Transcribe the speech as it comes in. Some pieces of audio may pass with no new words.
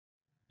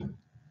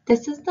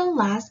This is the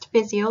last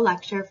physio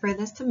lecture for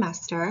the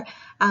semester.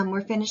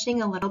 We're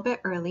finishing a little bit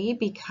early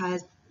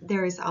because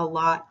there's a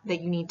lot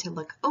that you need to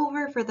look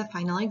over for the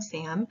final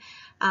exam.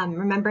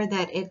 Remember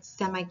that it's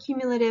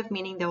semi-cumulative,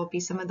 meaning there will be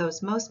some of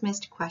those most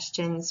missed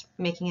questions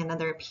making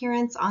another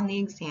appearance on the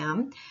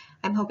exam.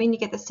 I'm hoping to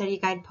get the study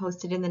guide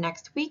posted in the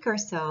next week or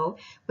so,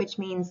 which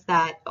means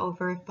that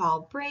over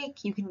fall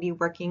break, you can be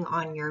working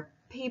on your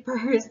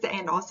papers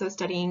and also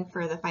studying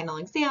for the final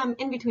exam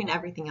in between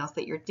everything else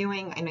that you're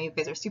doing. I know you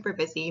guys are super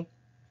busy,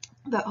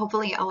 but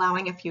hopefully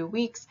allowing a few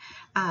weeks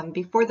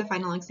before the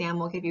final exam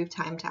will give you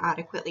time to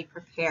adequately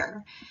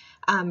prepare.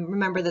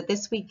 Remember that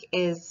this week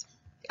is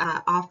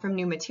off from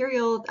new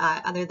material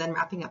other than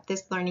wrapping up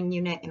this learning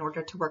unit in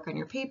order to work on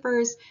your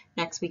papers.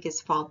 Next week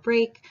is fall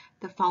break.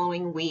 The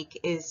following week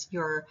is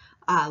your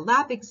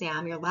lab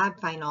exam, your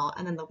lab final,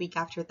 and then the week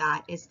after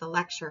that is the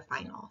lecture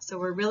final. So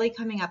we're really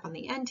coming up on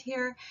the end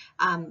here.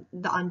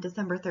 On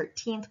December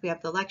 13th, we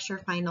have the lecture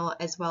final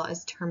as well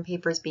as term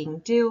papers being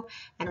due.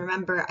 And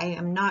remember, I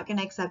am not going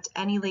to accept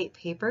any late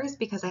papers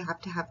because I have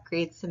to have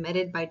grades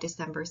submitted by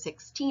December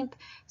 16th.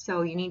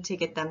 So you need to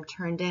get them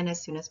turned in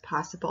as soon as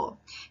possible.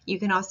 You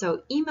can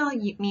also email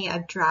me a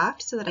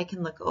draft so that I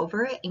can look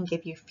over it and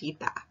give you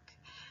feedback.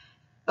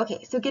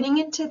 Okay, so getting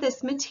into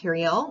this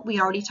material,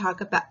 we already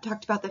talked about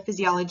the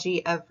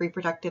physiology of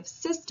reproductive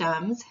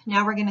systems.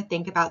 Now we're going to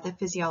think about the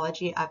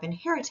physiology of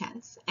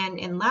inheritance. And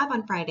in lab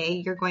on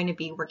Friday, you're going to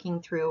be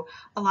working through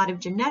a lot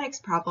of genetics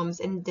problems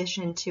in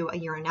addition to a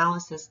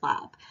urinalysis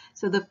lab.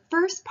 So the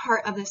first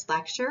part of this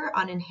lecture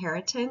on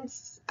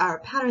inheritance, or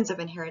patterns of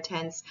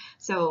inheritance,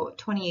 so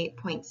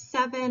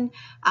 28.7,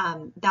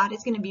 that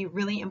is going to be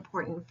really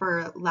important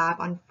for lab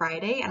on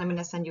Friday. And I'm going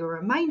to send you a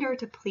reminder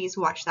to please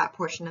watch that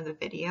portion of the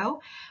video.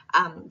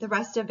 The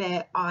rest of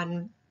it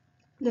on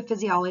the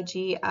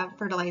physiology of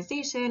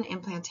fertilization,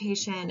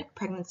 implantation,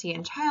 pregnancy,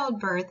 and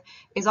childbirth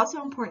is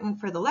also important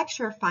for the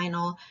lecture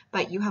final,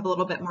 but you have a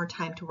little bit more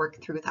time to work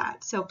through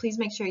that. So please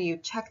make sure you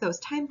check those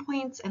time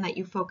points and that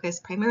you focus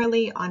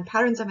primarily on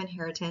patterns of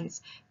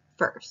inheritance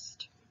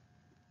first.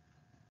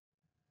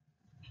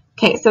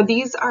 Okay, so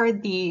these are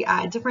the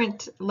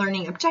different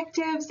learning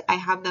objectives. I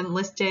have them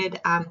listed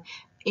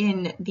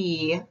in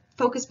the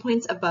focus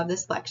points above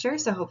this lecture,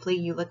 so hopefully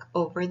you look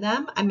over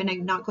them. I'm going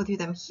to not go through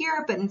them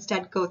here, but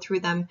instead go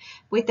through them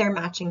with their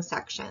matching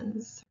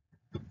sections.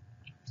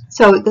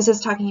 So this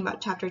is talking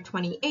about chapter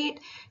 28,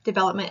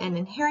 development and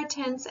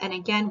inheritance. And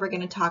again, we're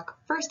going to talk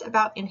first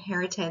about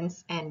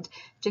inheritance and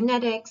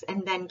genetics,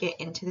 and then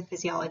get into the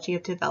physiology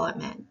of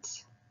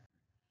development.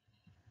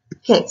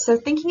 Okay, so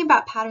thinking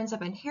about patterns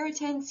of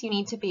inheritance, you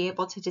need to be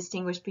able to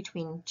distinguish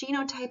between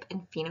genotype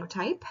and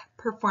phenotype,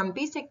 perform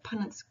basic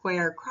Punnett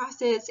square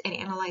crosses, and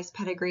analyze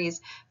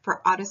pedigrees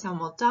for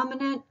autosomal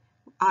dominant,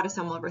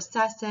 autosomal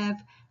recessive,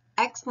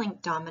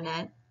 X-linked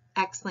dominant,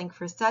 X-linked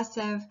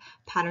recessive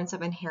patterns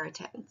of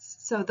inheritance.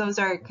 So those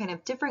are kind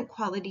of different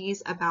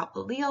qualities about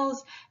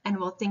alleles, and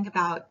we'll think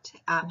about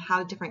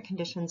how different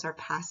conditions are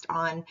passed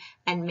on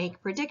and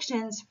make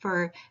predictions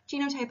for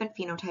genotype and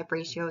phenotype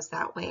ratios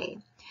that way.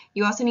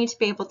 You also need to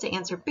be able to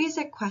answer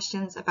basic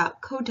questions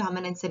about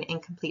codominance and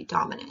incomplete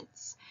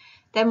dominance.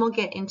 Then we'll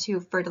get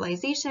into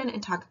fertilization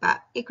and talk about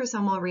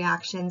acrosomal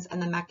reactions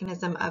and the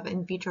mechanism of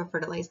in vitro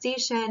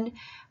fertilization.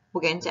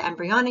 We'll get into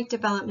embryonic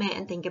development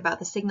and think about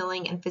the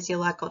signaling and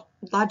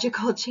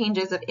physiological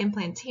changes of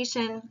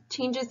implantation,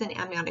 changes in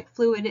amniotic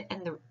fluid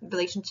and the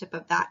relationship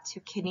of that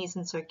to kidneys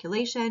and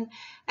circulation,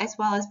 as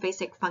well as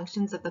basic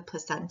functions of the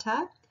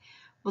placenta.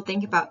 We'll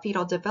think about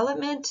fetal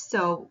development,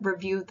 so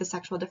review the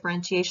sexual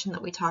differentiation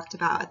that we talked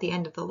about at the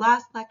end of the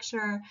last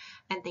lecture,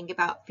 and think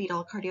about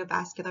fetal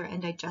cardiovascular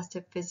and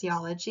digestive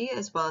physiology,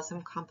 as well as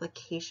some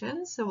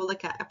complications. So we'll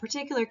look at a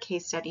particular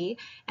case study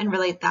and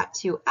relate that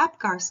to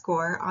APGAR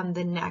score on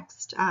the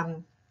next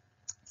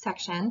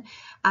section.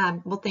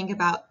 We'll think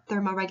about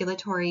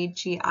thermoregulatory,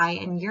 GI,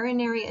 and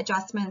urinary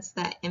adjustments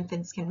that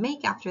infants can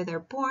make after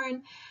they're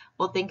born.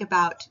 We'll think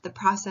about the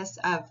process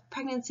of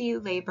pregnancy,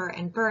 labor,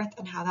 and birth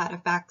and how that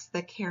affects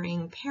the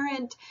carrying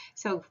parent.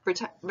 So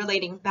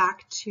relating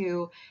back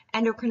to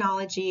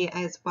endocrinology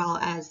as well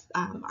as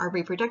our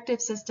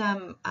reproductive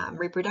system,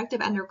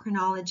 reproductive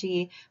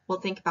endocrinology. We'll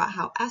think about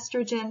how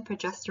estrogen,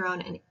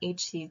 progesterone, and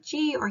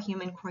HCG, or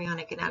human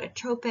chorionic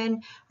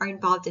gonadotropin, are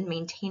involved in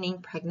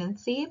maintaining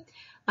pregnancy.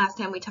 Last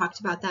time we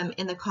talked about them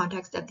in the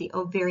context of the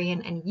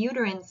ovarian and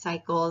uterine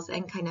cycles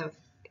and kind of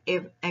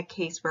a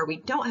case where we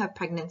don't have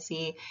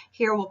pregnancy.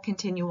 Here we'll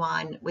continue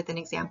on with an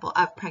example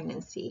of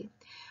pregnancy.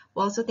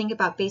 We'll also think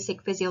about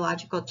basic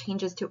physiological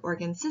changes to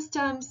organ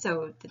systems,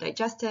 so the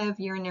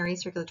digestive, urinary,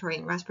 circulatory,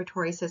 and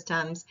respiratory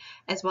systems,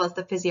 as well as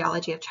the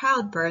physiology of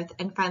childbirth,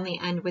 and finally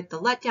end with the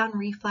letdown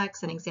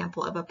reflex, an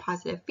example of a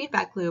positive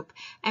feedback loop,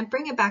 and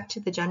bring it back to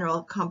the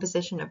general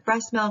composition of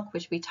breast milk,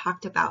 which we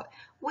talked about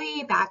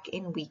way back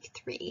in week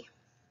 3.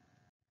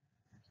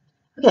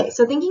 Okay,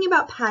 so thinking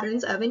about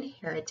patterns of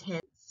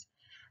inheritance,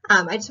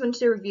 I just wanted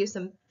to review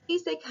some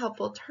basic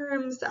helpful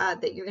terms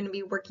that you're going to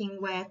be working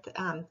with.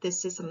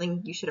 This is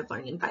something you should have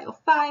learned in Bio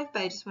 5,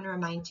 but I just want to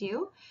remind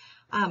you.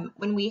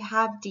 When we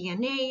have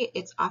DNA,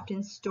 it's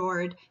often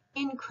stored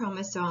in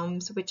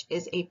chromosomes, which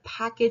is a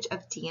package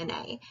of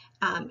DNA.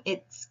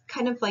 It's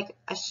kind of like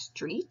a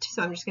street,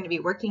 so I'm just going to be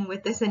working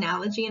with this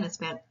analogy and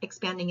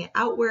expanding it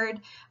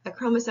outward. A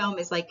chromosome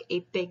is like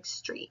a big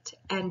street,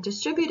 and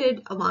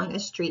distributed along a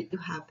street you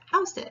have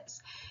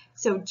houses.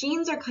 So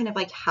genes are kind of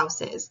like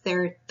houses.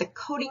 They're the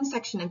coding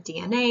section of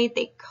DNA.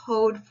 They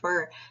code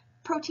for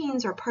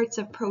proteins or parts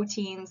of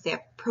proteins. They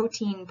have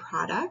protein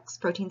products,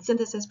 protein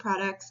synthesis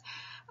products.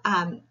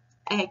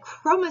 A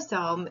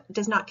chromosome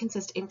does not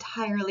consist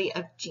entirely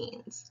of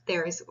genes.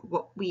 There's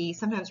what we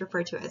sometimes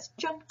refer to as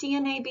junk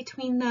DNA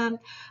between them.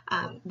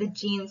 The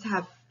genes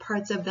have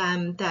parts of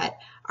them that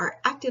are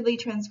actively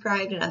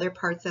transcribed and other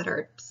parts that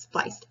are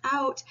spliced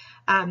out.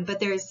 But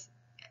there's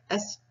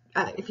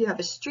if you have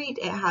a street,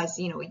 it has,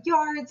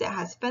 yards, it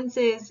has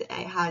fences, it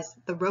has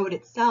the road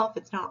itself.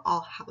 It's not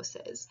all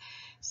houses.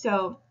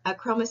 So a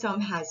chromosome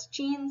has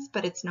genes,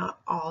 but it's not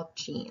all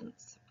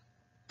genes.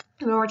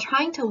 When we're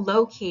trying to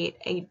locate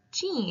a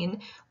gene,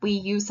 we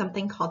use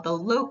something called the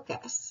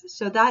locus.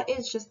 So that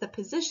is just the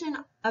position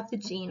of the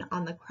gene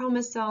on the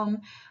chromosome,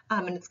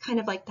 and it's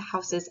kind of like the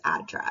house's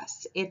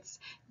address. It's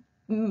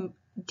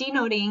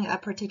denoting a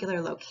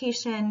particular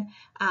location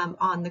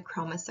on the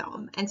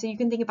chromosome. And so you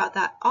can think about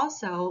that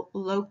also,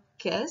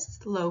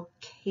 locus,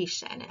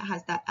 location. It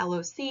has that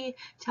LOC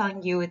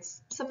telling you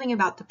it's something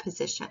about the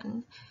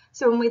position.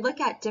 So when we look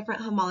at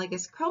different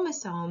homologous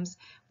chromosomes,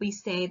 we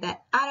say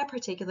that at a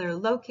particular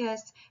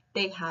locus,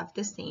 they have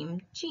the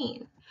same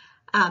gene.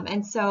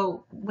 And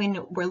so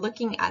when we're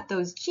looking at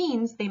those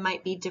genes, they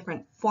might be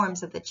different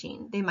forms of the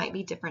gene. They might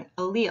be different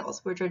alleles,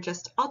 which are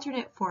just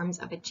alternate forms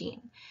of a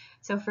gene.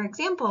 So for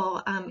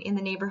example, in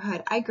the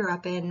neighborhood I grew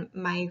up in,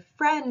 my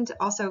friend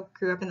also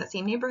grew up in the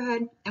same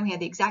neighborhood, and we had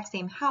the exact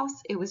same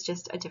house. It was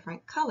just a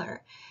different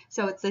color.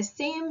 So it's the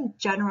same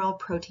general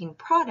protein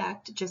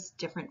product, just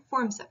different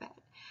forms of it.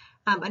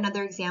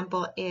 Another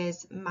example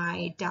is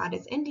my dad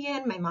is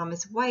Indian, my mom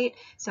is white,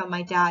 so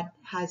my dad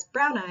has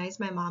brown eyes,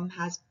 my mom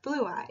has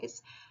blue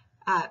eyes.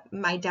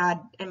 My dad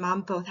and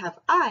mom both have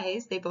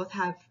eyes. They both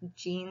have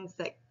genes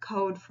that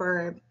code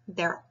for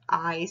their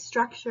eye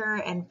structure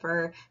and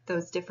for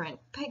those different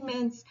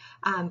pigments,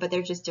 but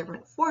they're just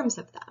different forms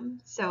of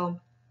them. So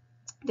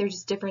they're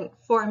just different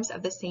forms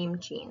of the same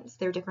genes.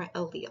 They're different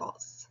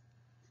alleles.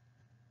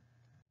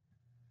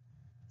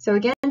 So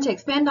again, to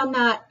expand on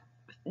that,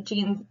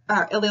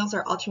 alleles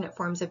are alternate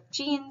forms of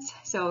genes.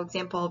 So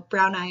example,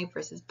 brown eye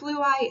versus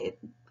blue eye.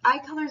 Eye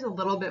color is a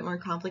little bit more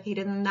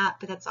complicated than that,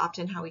 but that's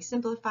often how we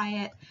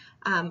simplify it.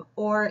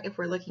 Or if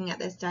we're looking at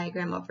this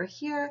diagram over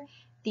here,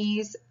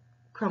 these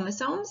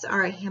chromosomes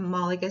are a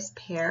homologous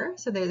pair.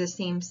 So they're the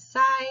same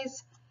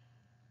size,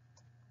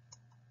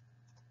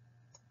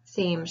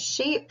 same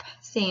shape,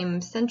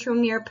 same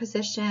centromere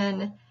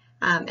position,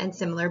 and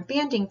similar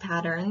banding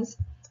patterns.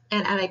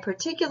 And at a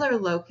particular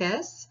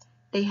locus,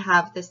 they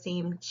have the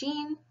same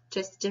gene,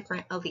 just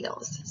different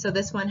alleles. So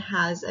this one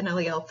has an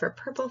allele for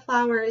purple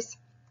flowers.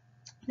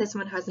 This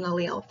one has an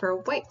allele for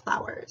white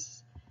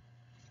flowers.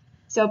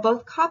 So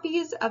both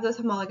copies of those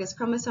homologous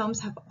chromosomes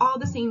have all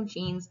the same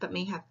genes, but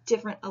may have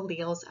different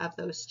alleles of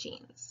those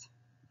genes.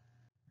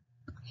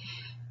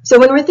 So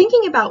when we're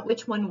thinking about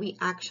which one we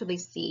actually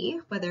see,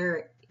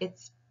 whether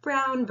it's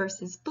brown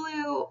versus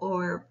blue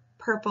or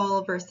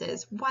purple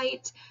versus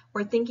white,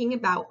 we're thinking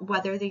about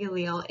whether the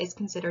allele is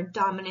considered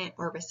dominant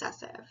or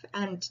recessive.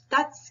 And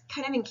that's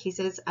kind of in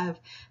cases of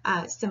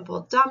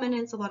simple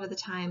dominance. A lot of the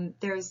time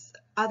there's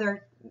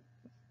other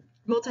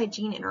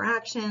multi-gene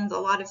interactions, a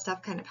lot of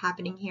stuff kind of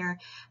happening here,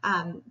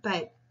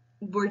 but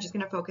we're just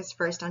going to focus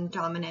first on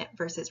dominant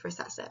versus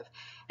recessive.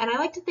 And I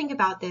like to think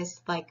about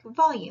this like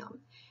volume.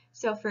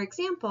 So for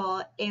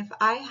example, if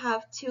I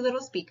have two little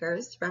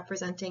speakers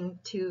representing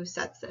two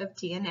sets of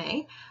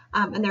DNA,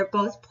 and they're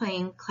both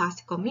playing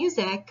classical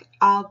music,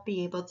 I'll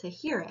be able to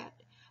hear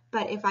it.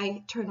 But if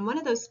I turn one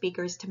of those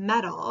speakers to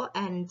metal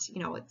and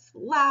it's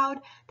loud,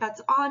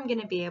 that's all I'm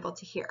going to be able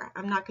to hear.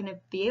 I'm not going to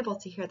be able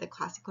to hear the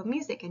classical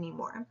music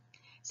anymore.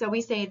 So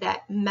we say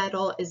that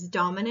metal is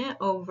dominant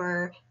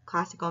over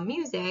classical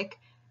music.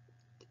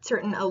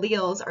 Certain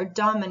alleles are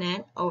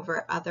dominant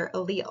over other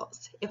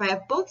alleles. If I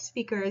have both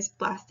speakers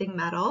blasting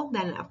metal,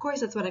 then of course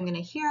that's what I'm going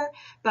to hear.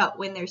 But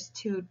when there's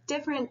two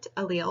different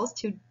alleles,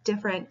 two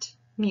different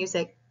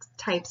music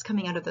types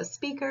coming out of those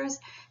speakers,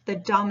 the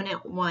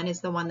dominant one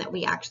is the one that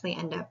we actually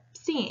end up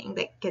seeing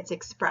that gets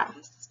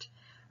expressed.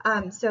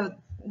 So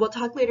we'll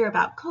talk later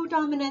about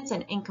codominance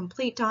and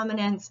incomplete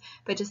dominance,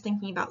 but just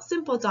thinking about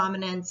simple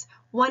dominance,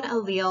 one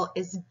allele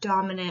is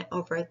dominant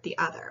over the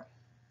other.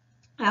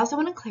 I also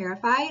want to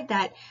clarify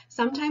that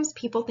sometimes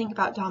people think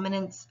about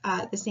dominance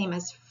the same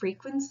as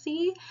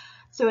frequency.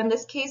 So in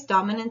this case,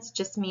 dominance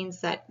just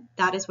means that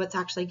that is what's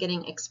actually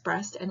getting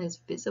expressed and is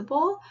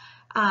visible.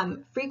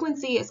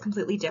 Frequency is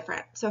completely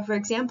different. So for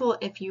example,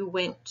 if you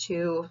went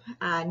to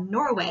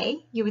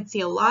Norway, you would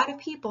see a lot of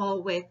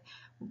people with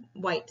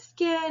white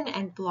skin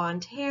and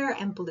blonde hair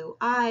and blue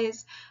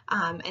eyes.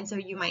 And so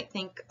you might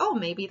think, oh,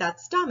 maybe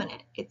that's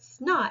dominant.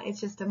 It's not,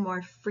 it's just a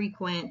more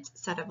frequent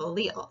set of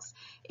alleles.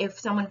 If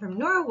someone from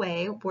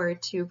Norway were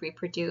to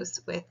reproduce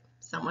with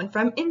someone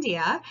from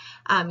India,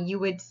 you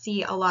would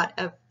see a lot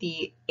of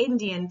the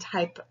Indian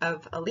type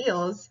of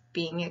alleles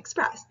being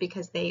expressed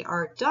because they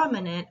are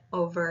dominant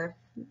over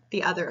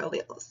the other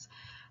alleles.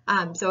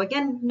 So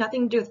again,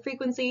 nothing to do with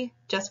frequency,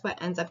 just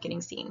what ends up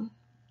getting seen.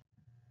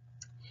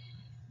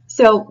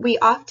 So we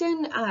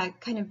often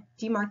kind of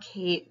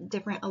demarcate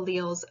different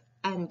alleles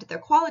and their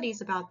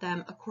qualities about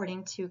them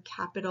according to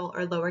capital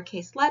or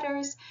lowercase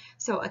letters.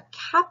 So a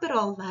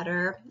capital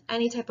letter,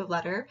 any type of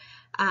letter,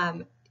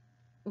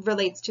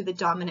 relates to the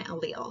dominant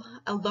allele.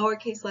 A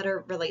lowercase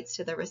letter relates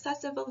to the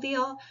recessive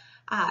allele,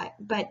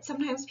 but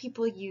sometimes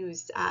people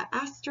use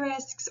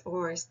asterisks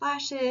or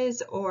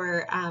slashes,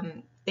 or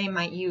they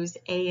might use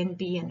A and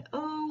B and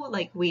O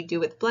like we do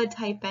with blood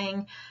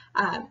typing.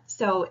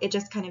 So it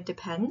just kind of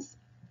depends.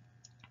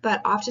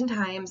 But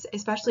oftentimes,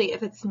 especially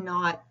if it's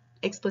not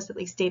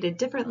explicitly stated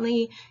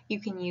differently,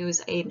 you can use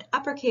an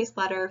uppercase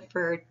letter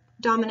for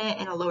dominant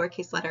and a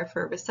lowercase letter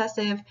for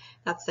recessive.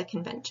 That's the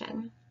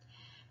convention.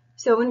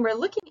 So when we're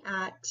looking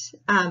at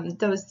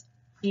those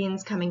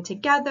genes coming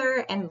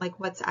together and like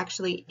what's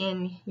actually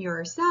in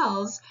your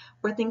cells,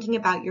 we're thinking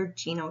about your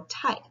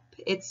genotype.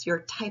 It's your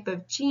type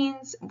of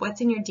genes,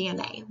 what's in your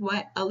DNA,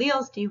 what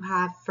alleles do you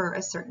have for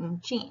a certain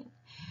gene.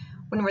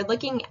 When we're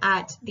looking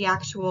at the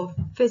actual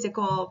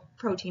physical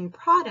protein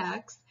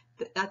products,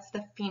 that's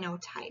the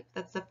phenotype.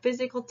 That's the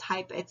physical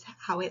type. It's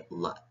how it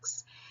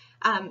looks.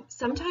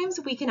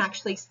 Sometimes we can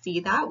actually see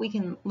that. We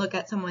can look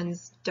at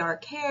someone's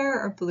dark hair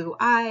or blue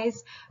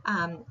eyes.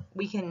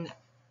 We can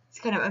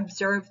kind of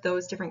observe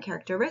those different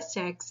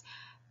characteristics,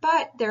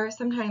 but there's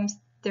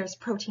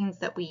proteins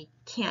that we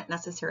can't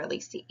necessarily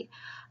see.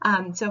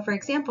 So for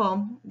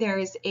example,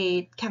 there's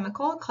a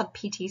chemical called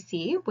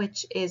PTC,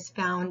 which is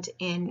found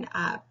in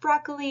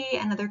broccoli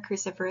and other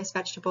cruciferous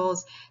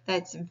vegetables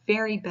that's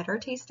very bitter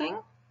tasting.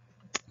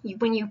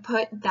 When you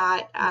put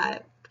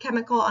that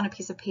chemical on a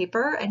piece of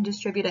paper and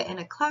distribute it in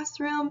a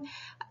classroom,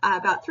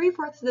 about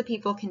 3/4 of the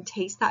people can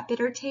taste that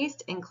bitter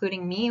taste,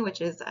 including me,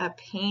 which is a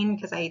pain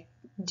because I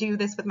do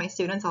this with my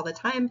students all the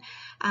time.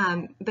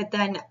 But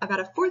then about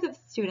 1/4 of the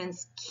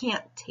students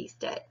can't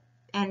taste it.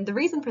 And the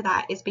reason for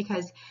that is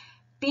because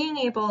being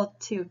able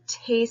to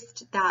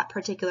taste that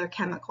particular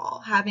chemical,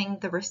 having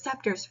the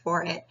receptors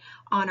for it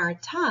on our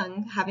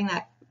tongue, having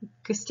that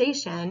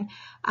gustation,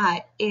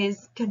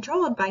 is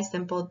controlled by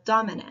simple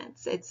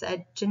dominance. It's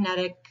a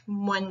genetic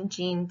one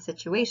gene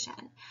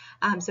situation.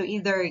 So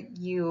either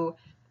you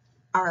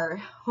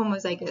are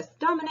homozygous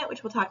dominant,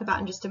 which we'll talk about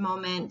in just a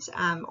moment,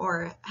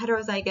 or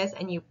heterozygous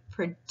and you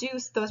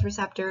produce those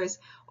receptors,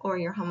 or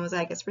you're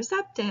homozygous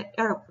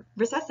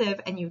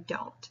recessive and you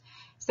don't.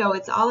 So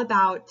it's all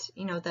about,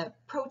 the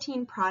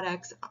protein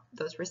products,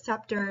 those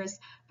receptors,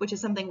 which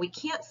is something we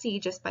can't see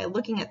just by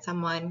looking at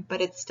someone,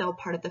 but it's still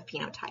part of the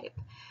phenotype.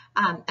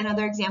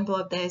 Another example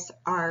of this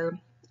are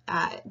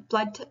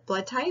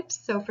blood types.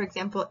 So for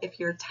example, if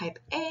you're type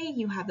A,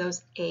 you have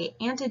those A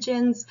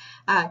antigens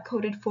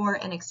coded for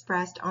and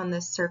expressed on the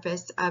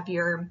surface of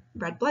your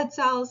red blood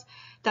cells.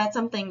 That's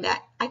something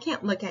that I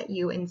can't look at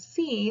you and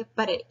see,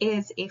 but it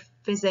is a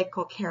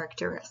physical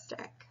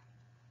characteristic.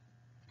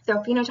 So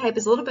phenotype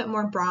is a little bit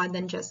more broad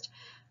than just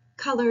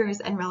colors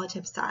and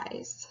relative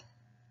size.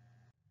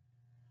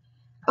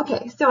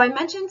 Okay, so I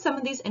mentioned some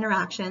of these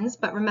interactions,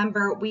 but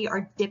remember we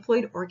are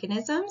diploid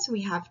organisms.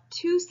 We have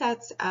 2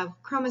 sets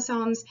of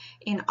chromosomes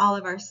in all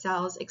of our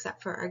cells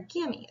except for our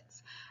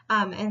gametes.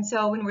 And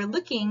so when we're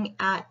looking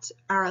at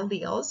our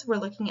alleles, we're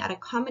looking at a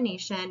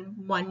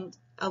combination, one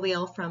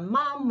allele from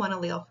mom, one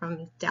allele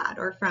from dad,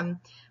 or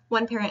from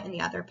one parent and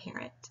the other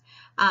parent.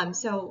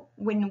 So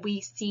when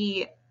we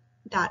see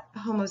that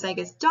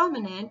homozygous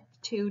dominant,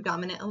 2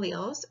 dominant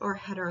alleles, or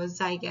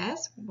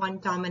heterozygous, 1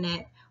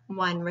 dominant,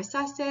 1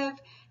 recessive.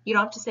 You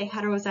don't have to say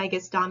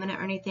heterozygous dominant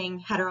or anything.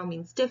 Hetero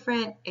means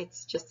different.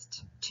 It's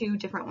just 2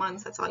 different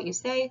ones. That's all you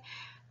say.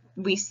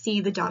 We see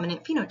the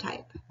dominant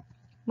phenotype.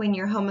 When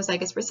you're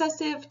homozygous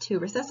recessive, 2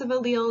 recessive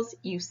alleles,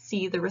 you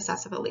see the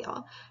recessive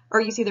allele, or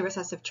you see the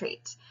recessive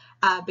trait.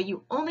 But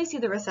you only see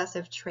the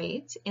recessive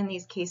trait in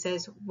these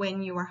cases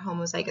when you are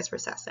homozygous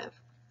recessive.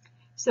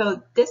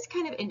 So this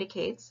kind of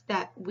indicates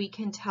that we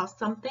can tell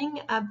something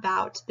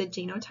about the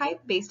genotype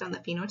based on the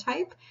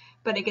phenotype,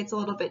 but it gets a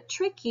little bit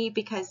tricky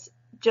because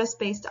just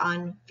based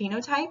on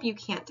phenotype, you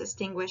can't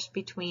distinguish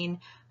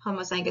between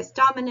homozygous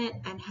dominant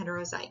and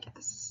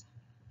heterozygous.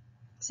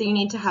 So you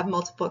need to have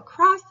multiple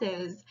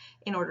crosses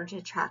in order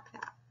to track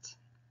that.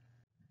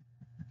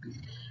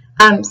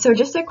 So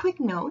just a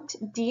quick note,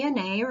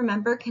 DNA,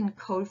 remember, can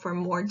code for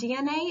more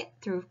DNA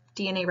through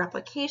DNA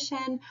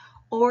replication,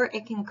 or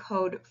it can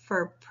code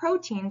for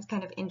proteins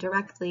kind of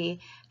indirectly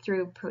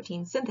through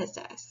protein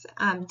synthesis.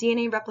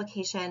 DNA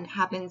replication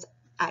happens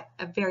at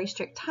a very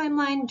strict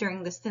timeline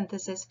during the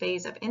synthesis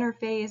phase of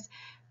interphase.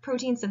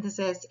 protein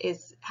synthesis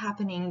is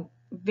happening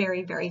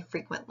very, very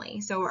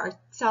frequently. So our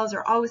cells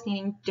are always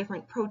needing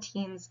different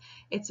proteins.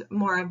 It's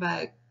more of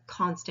a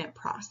constant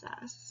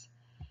process.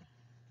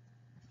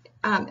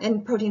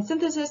 And protein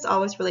synthesis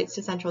always relates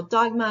to central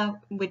dogma,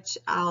 which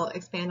I'll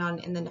expand on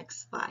in the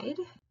next slide.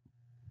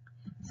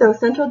 So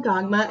central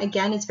dogma,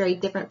 again, is very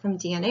different from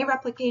DNA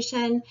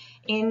replication.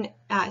 In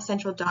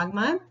central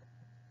dogma,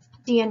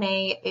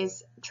 DNA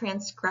is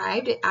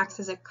transcribed. It acts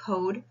as a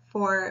code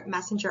for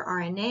messenger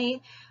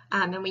RNA,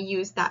 and we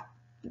use that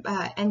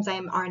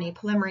enzyme RNA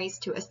polymerase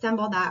to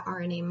assemble that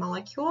RNA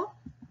molecule.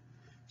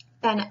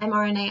 Then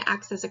mRNA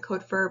acts as a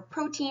code for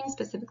protein,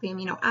 specifically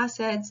amino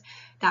acids.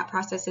 That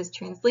process is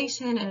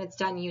translation, and it's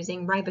done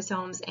using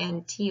ribosomes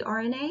and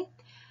tRNA.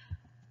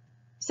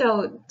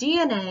 So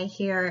DNA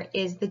here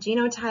is the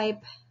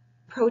genotype,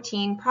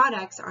 protein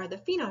products are the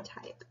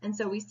phenotype. And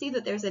so we see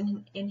that there's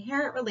an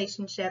inherent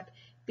relationship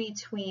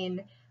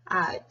between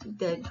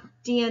the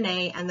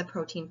DNA and the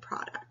protein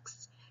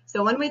products.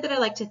 So one way that I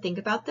like to think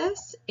about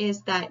this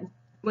is that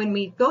when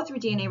we go through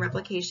DNA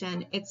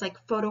replication, it's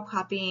like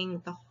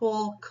photocopying the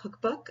whole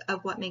cookbook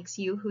of what makes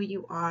you who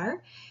you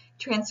are.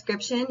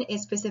 Transcription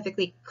is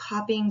specifically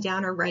copying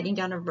down or writing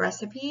down a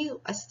recipe,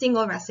 a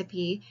single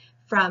recipe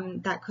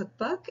from that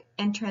cookbook,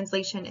 and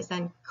translation is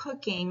then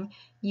cooking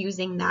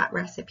using that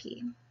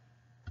recipe.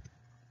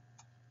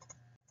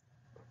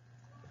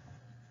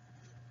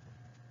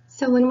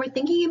 So when we're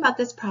thinking about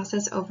this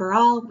process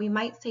overall, we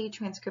might say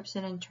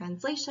transcription and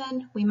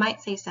translation, we might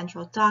say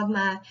central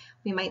dogma,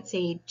 we might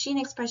say gene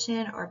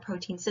expression or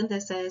protein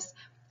synthesis.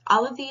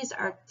 All of these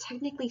are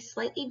technically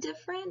slightly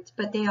different,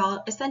 but they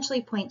all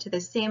essentially point to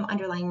the same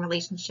underlying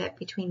relationship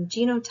between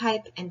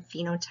genotype and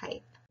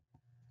phenotype.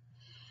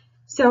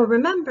 So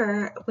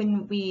remember,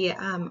 when we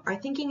are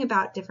thinking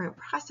about different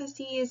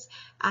processes,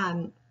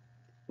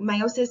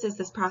 meiosis is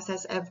this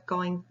process of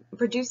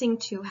producing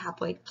two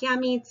haploid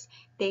gametes.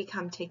 They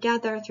come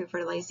together through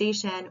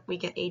fertilization. We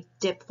get a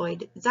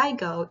diploid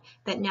zygote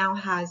that now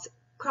has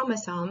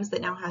chromosomes,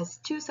 that now has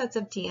two sets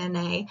of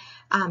DNA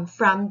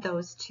from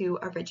those two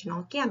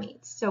original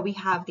gametes. So we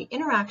have the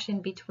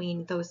interaction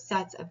between those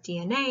sets of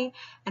DNA,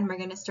 and we're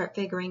going to start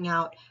figuring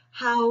out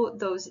how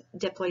those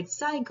diploid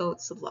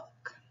zygotes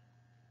look.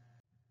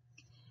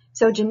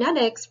 So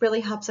genetics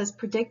really helps us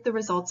predict the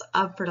results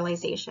of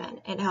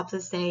fertilization. It helps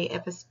us say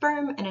if a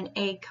sperm and an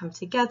egg come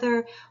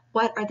together,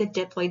 what are the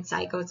diploid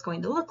zygotes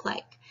going to look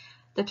like?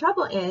 The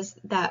trouble is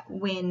that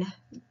when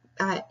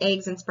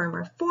eggs and sperm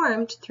are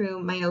formed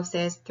through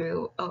meiosis,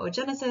 through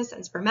oogenesis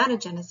and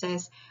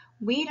spermatogenesis,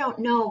 we don't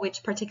know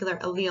which particular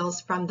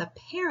alleles from the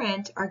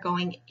parent are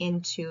going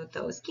into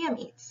those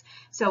gametes.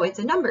 So it's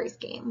a numbers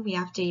game. We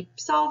have to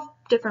solve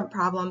different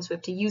problems. We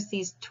have to use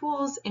these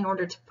tools in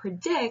order to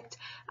predict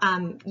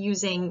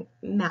using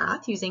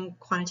math, using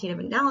quantitative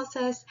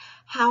analysis,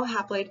 how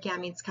haploid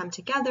gametes come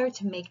together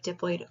to make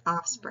diploid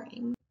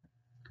offspring.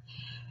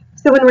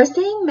 So when we're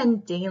saying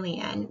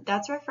Mendelian,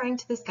 that's referring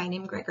to this guy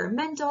named Gregor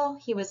Mendel.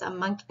 He was a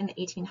monk in the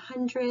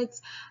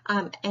 1800s,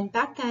 and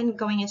back then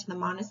going into the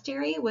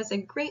monastery was a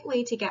great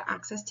way to get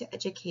access to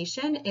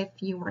education if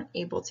you weren't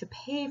able to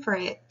pay for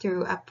it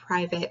through a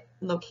private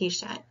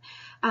location.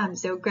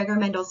 So Gregor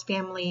Mendel's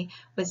family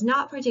was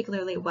not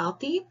particularly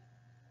wealthy.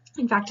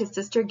 In fact, his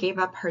sister gave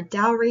up her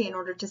dowry in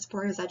order to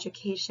support his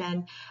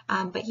education,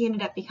 but he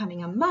ended up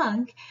becoming a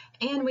monk.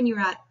 And when you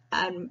were at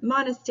a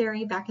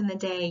monastery back in the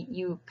day,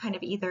 you kind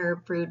of either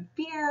brewed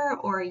beer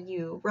or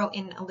you wrote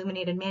in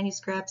illuminated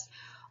manuscripts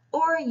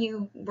or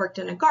you worked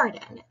in a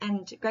garden.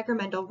 And Gregor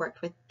Mendel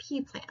worked with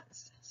pea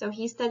plants. So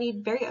he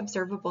studied very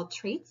observable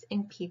traits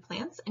in pea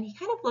plants, and he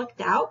kind of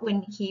looked out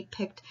when he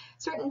picked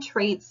certain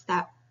traits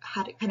that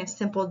had kind of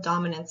simple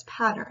dominance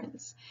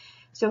patterns.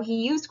 So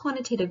he used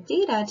quantitative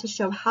data to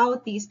show how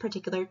these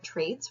particular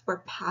traits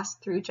were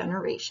passed through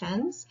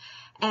generations,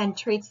 and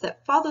traits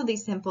that follow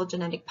these simple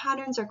genetic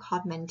patterns are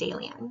called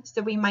Mendelian.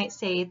 So we might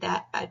say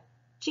that a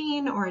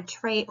gene or a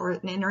trait or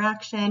an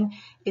interaction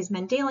is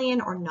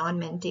Mendelian or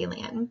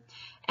non-Mendelian.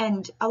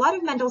 And a lot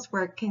of Mendel's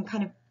work can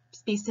kind of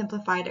be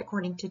simplified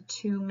according to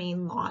two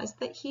main laws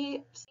that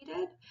he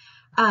stated.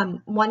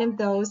 One of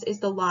those is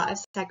the law of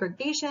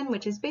segregation,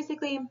 which is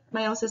basically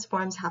meiosis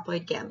forms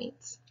haploid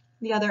gametes.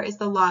 The other is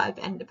the law of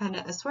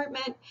independent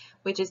assortment,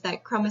 which is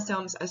that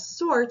chromosomes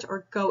assort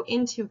or go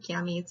into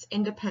gametes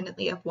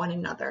independently of one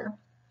another.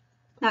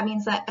 That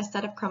means that a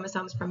set of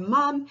chromosomes from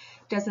mom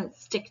doesn't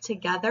stick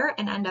together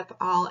and end up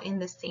all in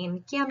the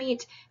same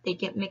gamete. They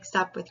get mixed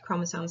up with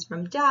chromosomes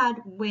from dad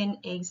when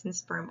eggs and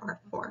sperm are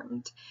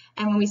formed.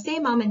 And when we say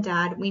mom and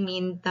dad, we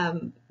mean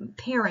the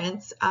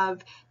parents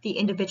of the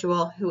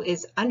individual who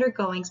is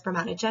undergoing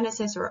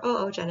spermatogenesis or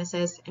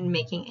oogenesis and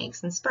making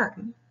eggs and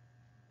sperm.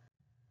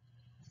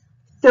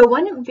 So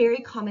one very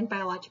common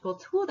biological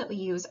tool that we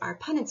use are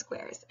Punnett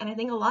squares. And I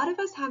think a lot of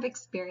us have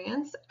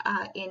experience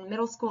in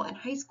middle school and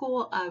high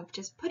school of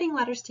just putting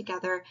letters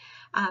together,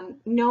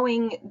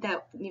 knowing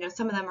that,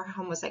 some of them are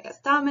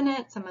homozygous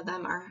dominant, some of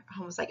them are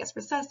homozygous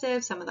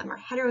recessive, some of them are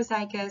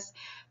heterozygous,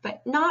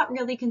 but not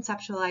really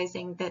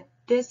conceptualizing that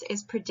this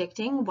is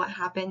predicting what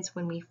happens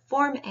when we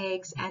form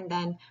eggs and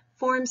then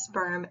form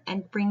sperm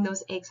and bring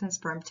those eggs and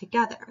sperm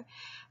together.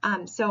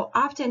 So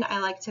often I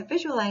like to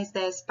visualize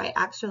this by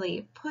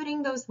actually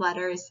putting those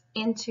letters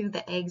into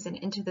the eggs and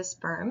into the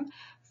sperm,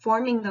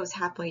 forming those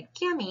haploid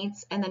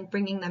gametes, and then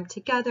bringing them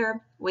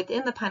together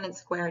within the Punnett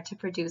square to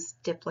produce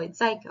diploid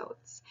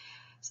zygotes.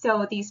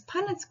 So these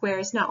Punnett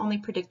squares not only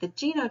predict the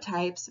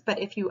genotypes, but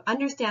if you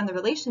understand the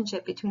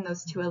relationship between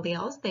those two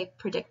alleles, they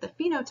predict the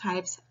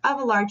phenotypes of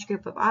a large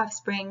group of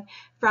offspring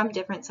from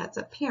different sets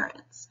of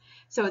parents.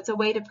 So it's a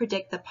way to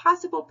predict the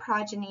possible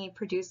progeny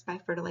produced by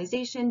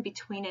fertilization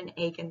between an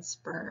egg and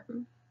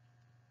sperm.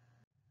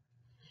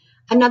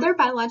 Another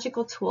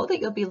biological tool that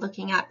you'll be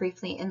looking at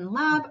briefly in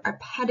lab are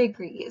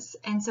pedigrees.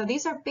 And so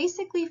these are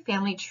basically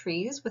family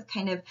trees with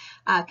kind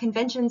of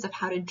conventions of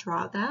how to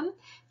draw them.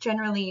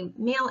 Generally,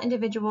 male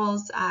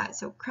individuals,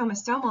 so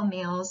chromosomal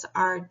males,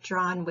 are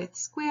drawn with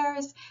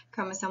squares,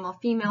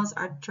 chromosomal females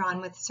are drawn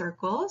with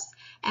circles.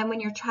 And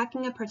when you're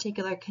tracking a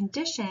particular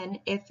condition,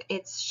 if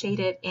it's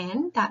shaded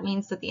in, that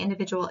means that the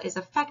individual is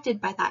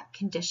affected by that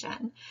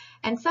condition.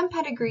 And some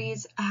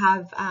pedigrees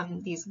have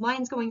these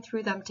lines going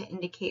through them to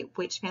indicate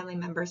which family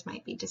members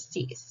might be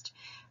deceased.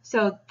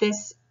 So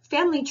this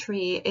family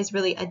tree is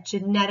really a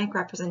genetic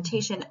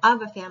representation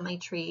of a family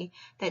tree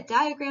that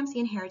diagrams the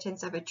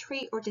inheritance of a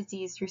trait or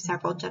disease through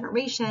several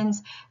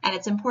generations, and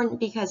it's important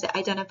because it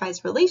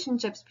identifies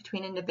relationships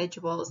between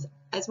individuals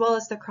as well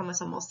as the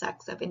chromosomal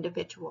sex of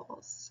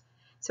individuals.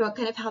 So it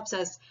kind of helps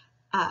us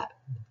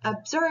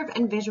observe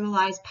and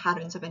visualize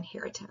patterns of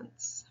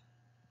inheritance.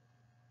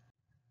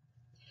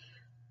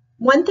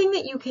 One thing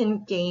that you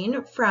can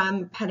gain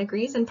from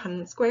pedigrees and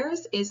Punnett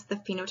squares is the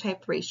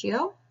phenotype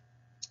ratio.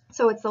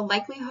 So it's the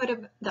likelihood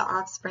of the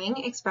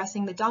offspring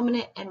expressing the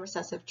dominant and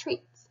recessive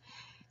traits.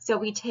 So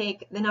we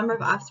take the number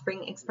of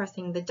offspring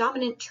expressing the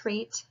dominant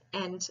trait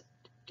and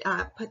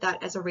put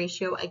that as a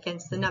ratio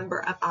against the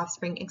number of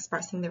offspring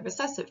expressing the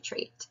recessive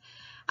trait.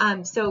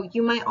 So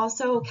you might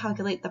also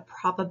calculate the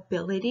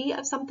probability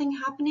of something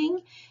happening.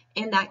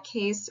 In that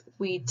case,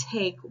 we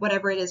take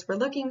whatever it is we're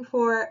looking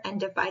for and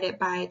divide it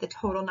by the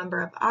total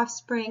number of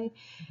offspring.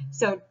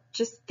 So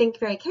just think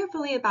very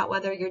carefully about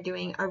whether you're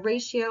doing a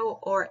ratio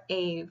or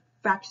a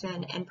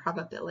fraction and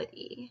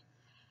probability.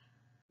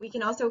 We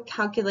can also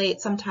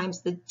calculate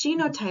sometimes the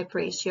genotype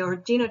ratio or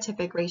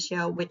genotypic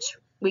ratio, which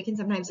we can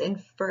sometimes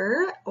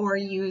infer or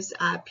use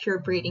pure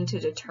breeding to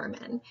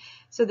determine.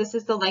 So this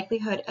is the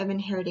likelihood of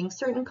inheriting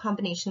certain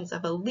combinations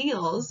of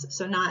alleles,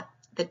 so not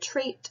the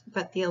trait,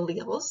 but the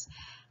alleles.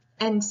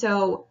 And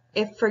so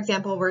if, for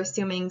example, we're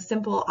assuming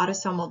simple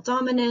autosomal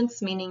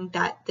dominance, meaning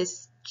that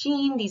this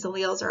gene, these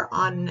alleles are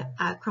on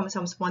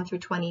chromosomes 1 through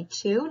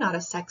 22, not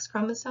a sex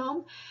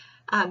chromosome.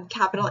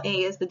 Capital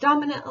A is the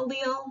dominant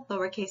allele,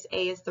 lowercase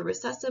a is the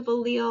recessive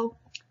allele.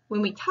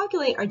 When we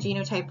calculate our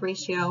genotype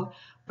ratio,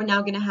 we're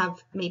now going to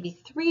have maybe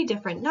 3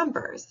 different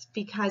numbers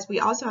because we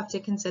also have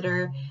to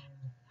consider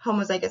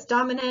homozygous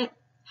dominant,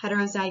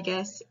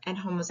 heterozygous, and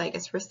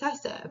homozygous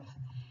recessive.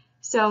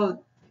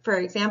 So, for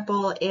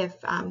example, if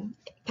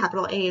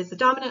capital A is the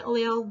dominant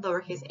allele,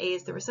 lowercase a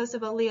is the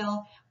recessive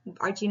allele,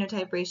 our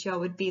genotype ratio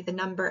would be the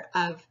number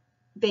of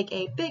big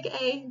A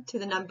to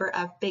the number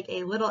of big A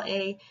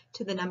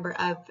to the number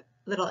of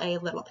little a.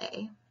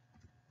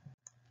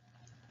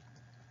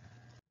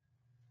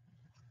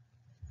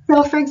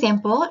 So for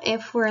example,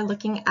 if we're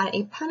looking at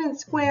a Punnett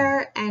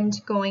square and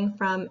going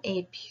from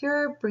a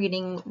pure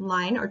breeding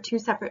line or 2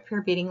 separate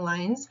pure breeding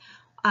lines,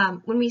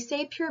 when we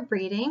say pure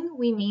breeding,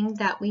 we mean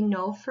that we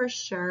know for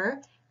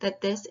sure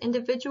that this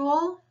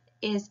individual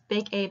is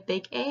big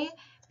A,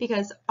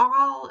 because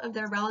all of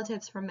their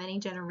relatives for many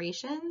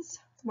generations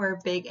were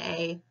big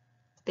A.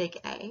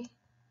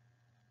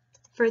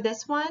 For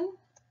this one,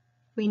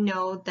 we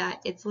know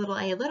that it's little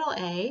a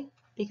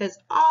because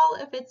all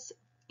of its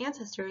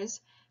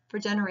ancestors for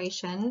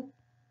generation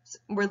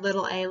were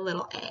little a.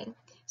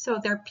 So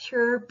they're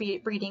pure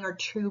breeding or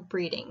true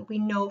breeding. We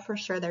know for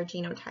sure their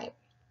genotype.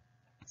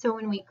 So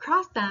when we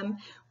cross them,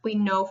 we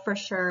know for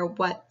sure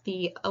what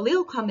the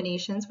allele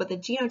combinations, what the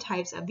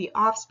genotypes of the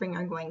offspring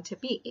are going to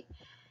be.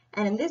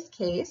 And in this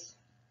case,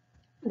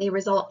 they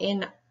result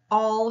in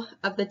all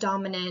of the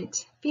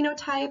dominant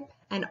phenotype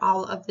and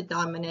all of the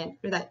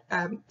dominant,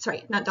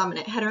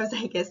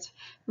 heterozygous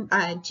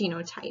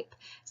genotype.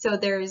 So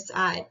there's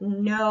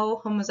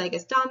no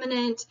homozygous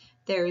dominant,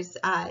 there's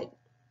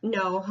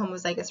no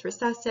homozygous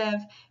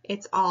recessive,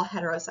 it's all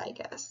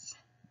heterozygous.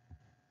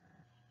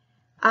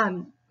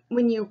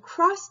 When you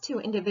cross 2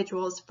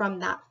 individuals from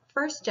that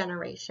first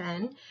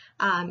generation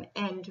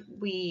and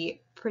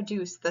we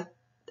produce the,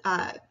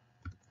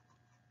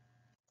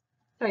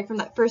 from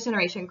that first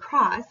generation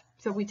cross,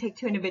 So we take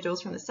two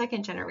individuals from the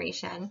second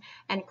generation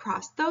and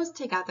cross those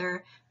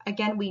together.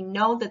 Again, we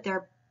know that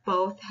they're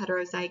both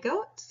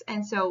heterozygotes,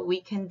 and so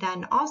we can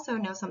then also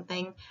know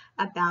something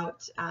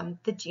about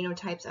the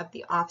genotypes of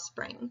the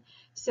offspring.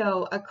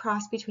 So a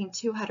cross between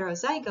two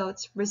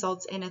heterozygotes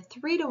results in a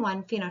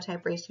 3-to-1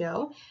 phenotype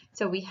ratio.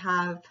 So we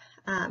have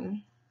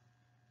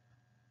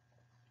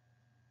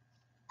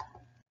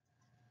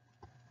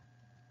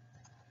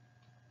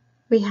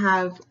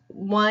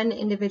one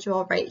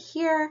individual right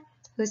here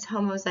who's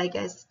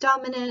homozygous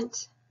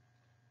dominant.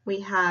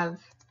 We have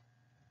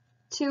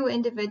two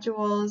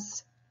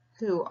individuals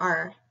who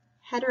are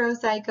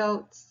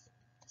heterozygotes.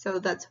 So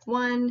that's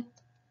 1,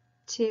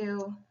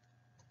 2,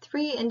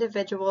 3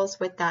 individuals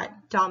with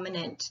that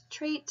dominant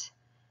trait.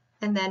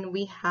 And then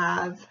we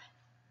have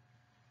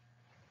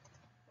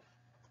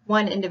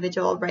one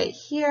individual right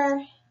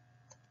here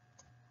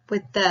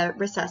with the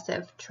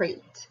recessive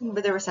trait,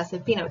 with a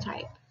recessive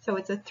phenotype. So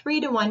it's a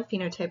 3-to-1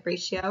 phenotype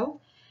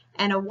ratio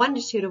and a 1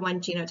 to 2 to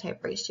 1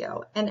 genotype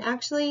ratio. And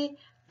actually,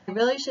 I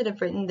really should have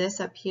written this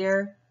up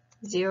here,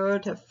 0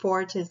 to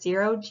 4 to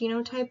 0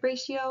 genotype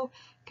ratio,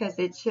 because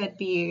it should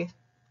be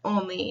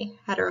only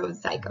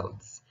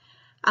heterozygotes.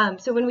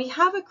 So when we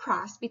have a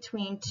cross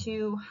between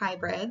two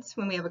hybrids,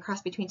 when we have a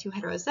cross between two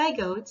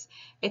heterozygotes,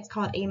 it's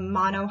called a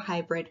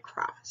monohybrid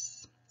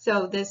cross.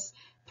 So this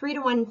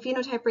 3-to-1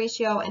 phenotype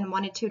ratio and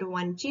 1 to 2 to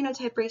 1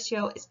 genotype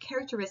ratio is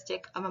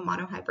characteristic of a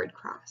monohybrid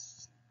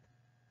cross.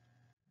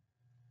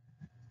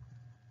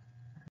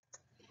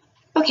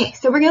 Okay,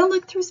 so we're going to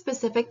look through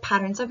specific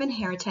patterns of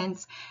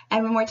inheritance,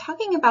 and when we're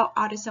talking about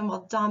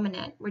autosomal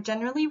dominant, we're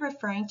generally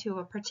referring to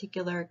a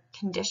particular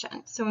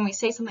condition. So when we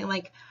say something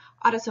like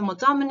autosomal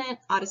dominant,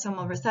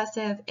 autosomal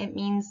recessive, it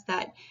means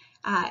that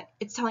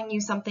it's telling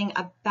you something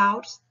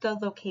about the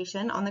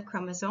location on the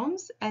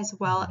chromosomes as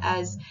well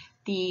as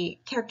the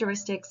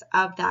characteristics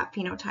of that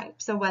phenotype.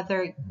 So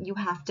whether you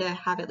have to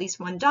have at least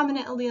one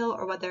dominant allele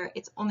or whether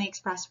it's only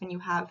expressed when you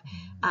have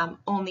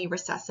only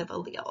recessive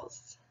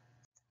alleles.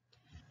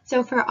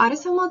 So for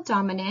autosomal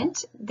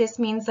dominant, this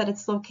means that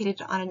it's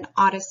located on an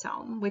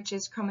autosome, which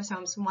is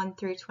chromosomes 1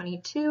 through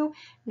 22,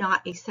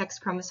 not a sex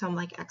chromosome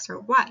like X or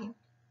Y.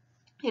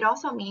 It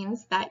also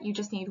means that you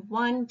just need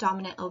one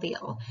dominant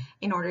allele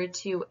in order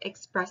to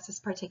express this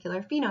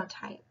particular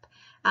phenotype.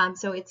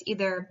 So it's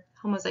either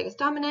homozygous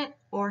dominant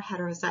or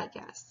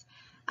heterozygous.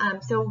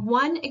 So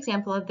one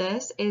example of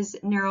this is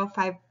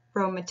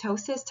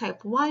neurofibromatosis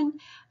type 1,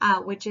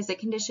 which is a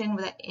condition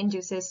that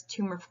induces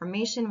tumor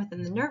formation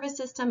within the nervous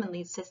system and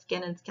leads to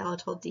skin and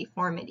skeletal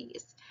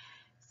deformities.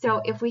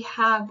 So if we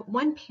have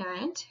one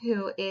parent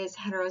who is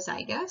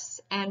heterozygous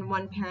and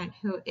one parent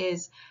who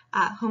is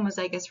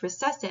homozygous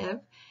recessive,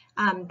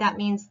 that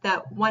means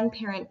that one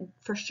parent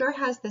for sure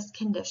has this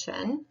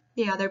condition,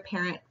 the other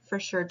parent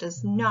for sure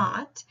does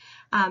not,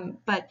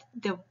 but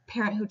the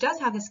parent who does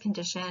have this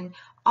condition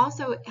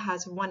also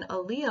has one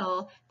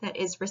allele that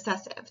is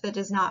recessive, that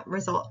does not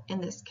result in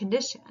this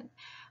condition.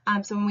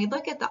 So when we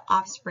look at the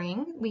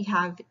offspring, we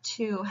have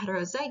two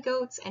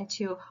heterozygotes and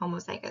two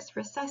homozygous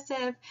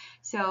recessive.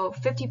 So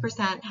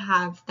 50%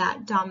 have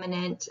that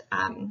dominant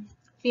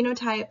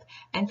phenotype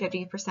and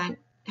 50%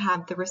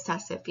 have the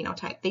recessive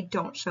phenotype. They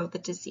don't show the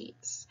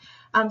disease.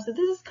 So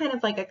this is kind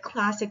of like a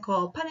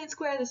classical Punnett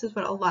square. This is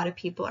what a lot of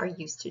people are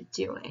used to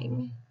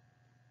doing.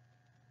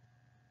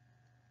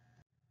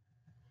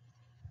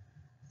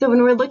 So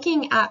when we're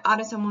looking at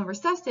autosomal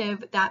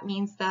recessive, that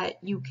means that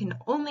you can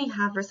only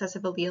have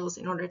recessive alleles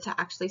in order to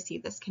actually see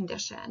this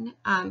condition.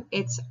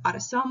 It's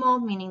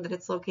autosomal, meaning that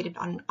it's located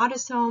on an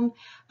autosome,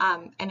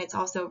 and it's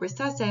also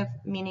recessive,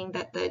 meaning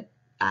that the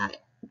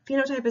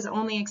phenotype is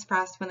only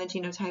expressed when the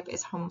genotype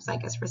is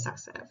homozygous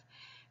recessive.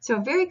 So a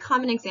very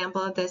common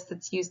example of this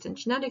that's used in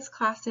genetics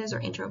classes or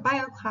intro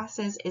bio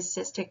classes is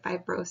cystic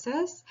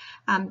fibrosis.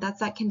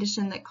 That's that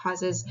condition that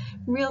causes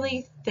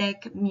really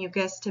thick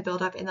mucus to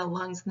build up in the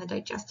lungs and the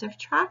digestive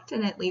tract,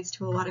 and it leads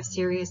to a lot of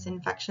serious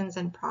infections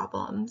and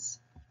problems.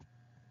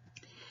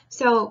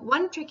 So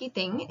one tricky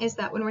thing is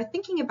that when we're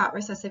thinking about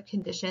recessive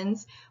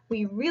conditions,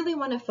 we really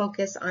want to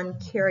focus on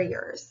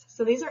carriers.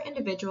 So these are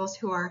individuals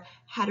who are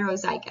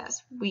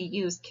heterozygous. We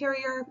use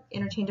carrier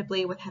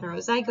interchangeably with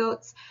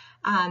heterozygotes.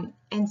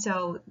 And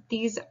so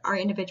these are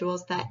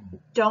individuals that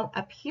don't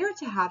appear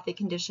to have the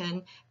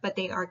condition, but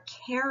they are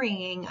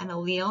carrying an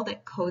allele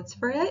that codes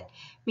for it,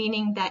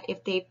 meaning that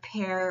if they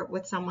pair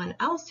with someone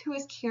else who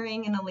is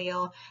carrying an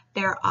allele,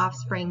 their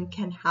offspring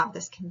can have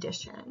this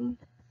condition.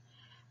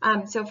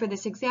 So for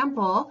this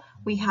example,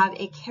 we have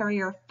a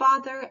carrier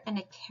father and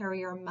a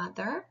carrier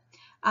mother.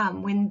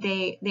 When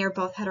they're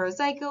both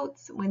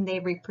heterozygotes, when they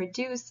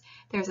reproduce,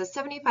 there's a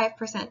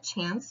 75%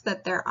 chance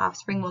that their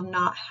offspring will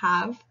not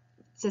have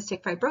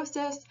cystic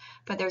fibrosis,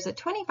 but there's a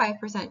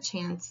 25%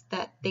 chance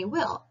that they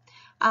will.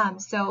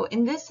 So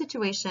in this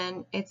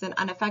situation, it's an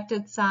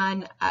unaffected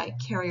son, a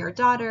carrier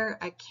daughter,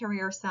 a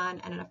carrier son,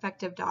 and an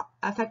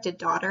affected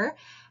daughter.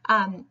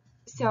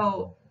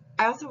 So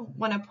I also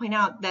want to point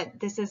out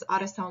that this is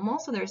autosomal,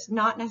 so there's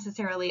not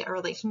necessarily a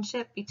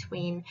relationship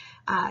between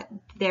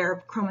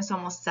their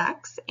chromosomal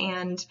sex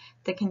and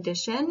the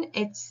condition.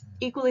 It's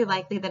equally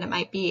likely that it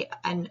might be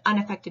an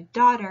unaffected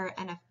daughter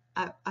and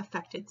an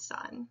affected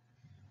son.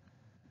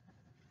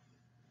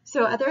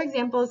 So other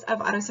examples of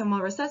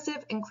autosomal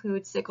recessive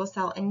include sickle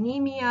cell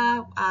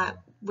anemia,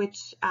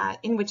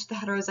 in which the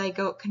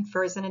heterozygote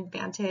confers an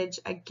advantage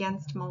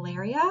against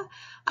malaria.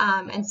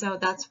 And so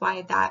that's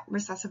why that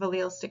recessive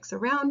allele sticks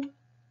around.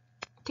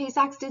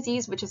 Tay-Sachs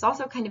disease, which is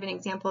also kind of an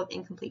example of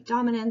incomplete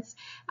dominance,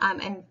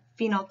 and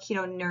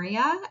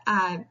phenylketonuria.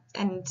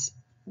 And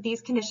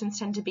these conditions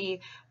tend to be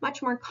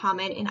much more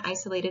common in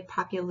isolated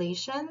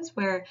populations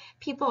where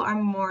people are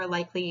more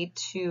likely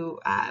to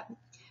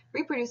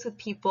reproduce with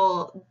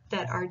people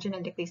that are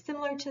genetically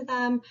similar to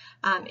them.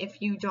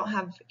 If you don't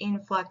have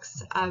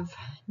influx of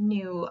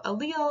new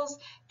alleles,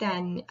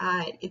 then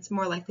it's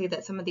more likely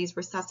that some of these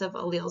recessive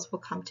alleles will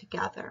come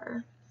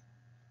together.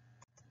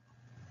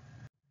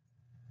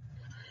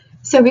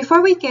 So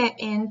before we get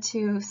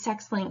into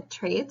sex-linked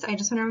traits, I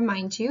just want to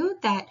remind you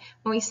that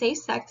when we say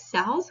sex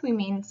cells, we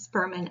mean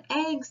sperm and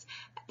eggs,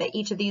 that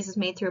each of these is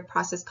made through a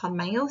process called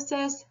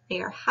meiosis.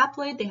 They are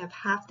haploid. They have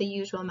half the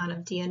usual amount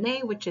of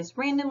DNA, which is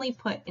randomly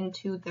put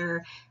into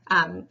their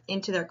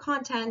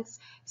contents.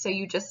 So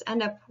you just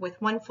end up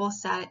with one full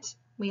set.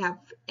 We have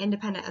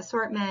independent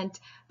assortment,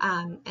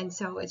 and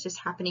so it's just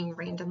happening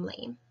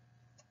randomly.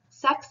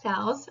 Sex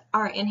cells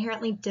are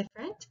inherently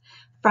different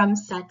from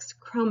sex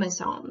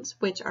chromosomes,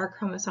 which are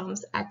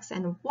chromosomes X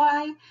and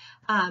Y.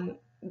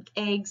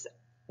 Eggs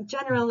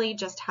generally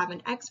just have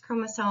an X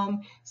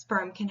chromosome.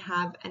 Sperm can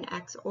have an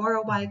X or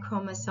a Y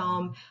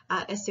chromosome,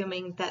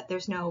 assuming that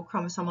there's no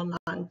chromosomal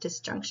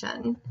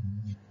non-disjunction.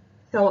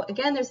 So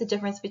again, there's a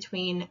difference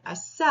between a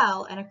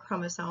cell and a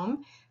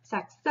chromosome.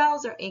 Sex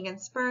cells are egg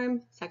and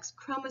sperm. Sex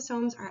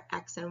chromosomes are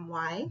X and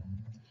Y.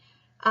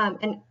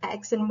 And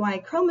X and Y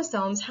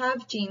chromosomes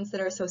have genes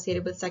that are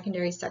associated with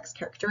secondary sex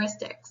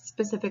characteristics,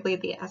 specifically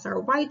the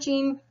SRY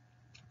gene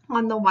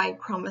on the Y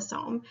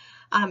chromosome.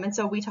 And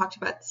so we talked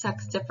about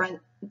sex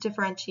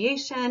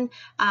differentiation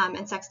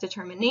and sex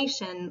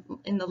determination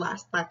in the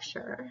last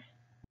lecture.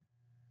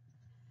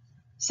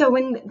 So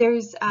when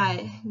there's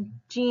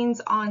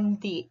genes on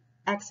the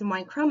X and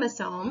Y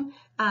chromosome,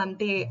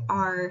 they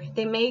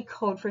may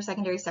code for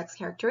secondary sex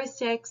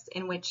characteristics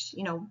in which,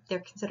 they're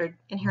considered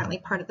inherently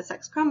part of the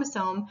sex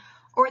chromosome,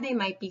 or they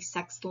might be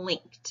sex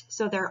linked.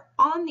 So they're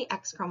on the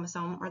X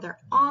chromosome or they're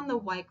on the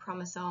Y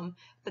chromosome,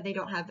 but they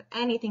don't have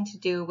anything to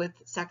do with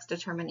sex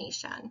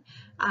determination.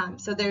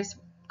 So there's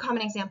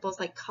common examples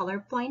like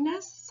color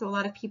blindness. So a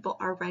lot of people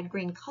are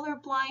red-green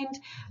colorblind,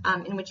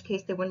 in which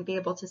case they wouldn't be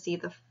able to see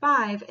the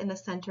 5 in the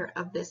center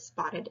of this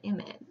spotted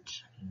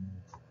image.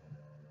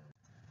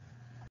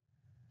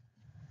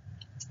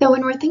 So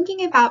when we're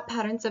thinking about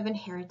patterns of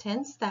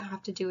inheritance that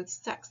have to do with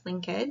sex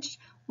linkage,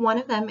 one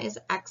of them is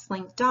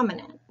X-linked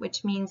dominant,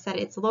 which means that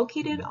it's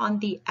located on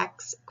the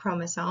X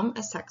chromosome,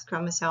 a sex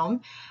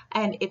chromosome,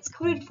 and it's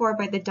coded for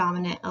by the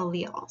dominant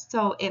allele.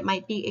 So it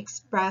might be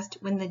expressed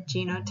when the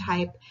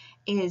genotype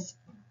is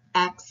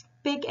X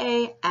big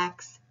A,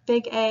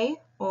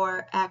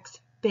 or X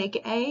big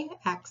A,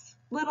 X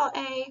little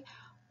a,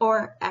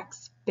 or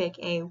X big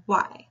A,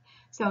 Y.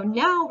 So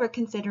now we're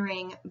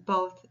considering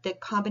both the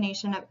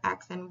combination of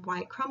X and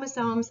Y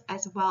chromosomes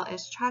as well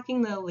as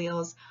tracking the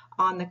alleles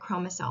on the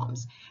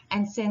chromosomes.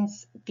 And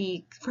since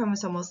the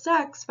chromosomal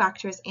sex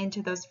factors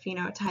into those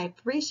phenotype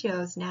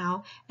ratios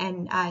now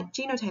and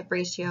genotype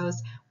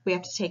ratios, we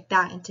have to take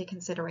that into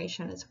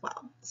consideration as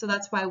well. So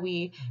that's why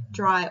we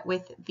draw it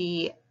with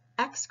the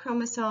X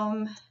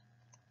chromosome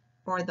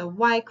or the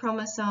Y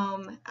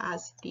chromosome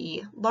as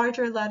the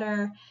larger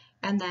letter,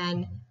 and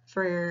then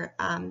for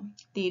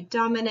the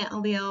dominant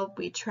allele,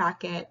 we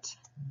track it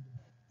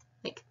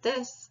like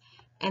this,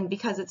 and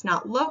because it's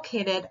not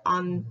located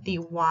on the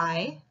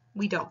Y,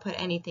 we don't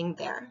put anything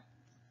there.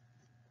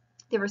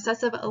 The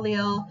recessive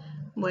allele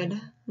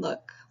would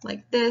look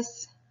like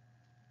this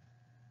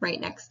right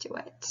next to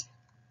it.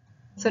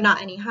 So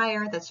not any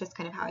higher, that's just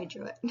kind of how I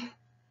drew it.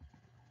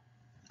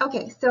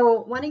 Okay,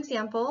 so one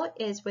example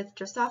is with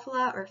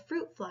Drosophila or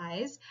fruit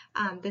flies.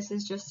 This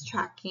is just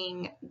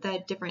tracking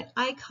the different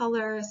eye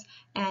colors,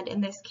 and in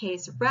this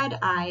case, red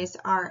eyes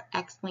are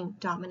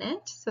X-linked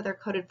dominant, so they're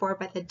coded for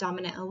by the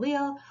dominant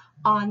allele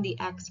on the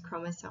X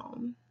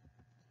chromosome.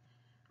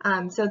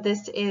 So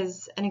this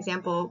is an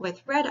example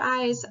with red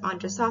eyes on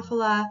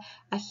Drosophila.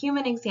 A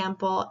human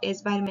example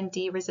is vitamin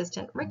D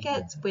resistant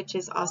rickets, which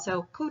is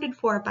also coded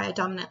for by a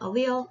dominant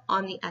allele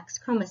on the X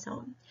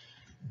chromosome.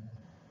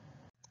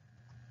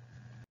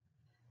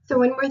 So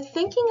when we're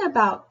thinking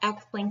about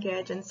X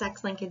linkage and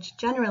sex linkage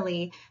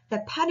generally, the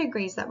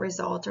pedigrees that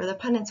result or the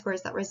Punnett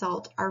scores that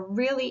result are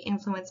really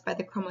influenced by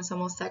the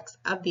chromosomal sex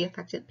of the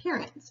affected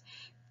parents,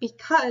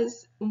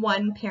 because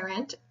one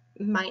parent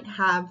might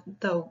have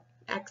the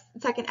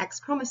second X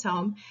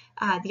chromosome,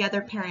 the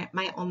other parent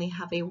might only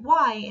have a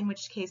Y, in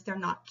which case they're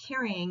not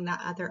carrying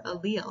that other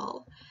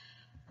allele.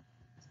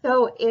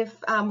 So if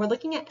we're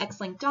looking at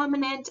X-linked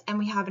dominant and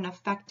we have an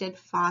affected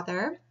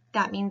father,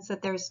 that means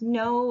that there's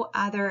no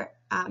other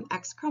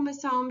X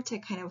chromosome to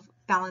kind of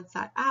balance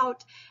that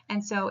out.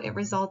 And so it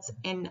results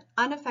in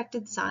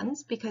unaffected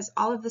sons because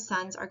all of the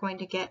sons are going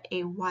to get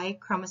a Y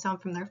chromosome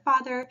from their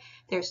father.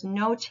 There's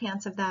no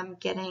chance of them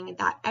getting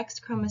that X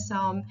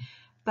chromosome,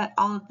 but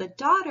all of the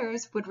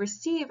daughters would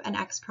receive an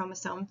X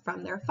chromosome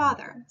from their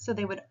father. So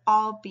they would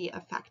all be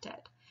affected.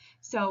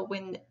 So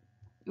when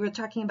we're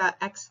talking about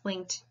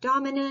X-linked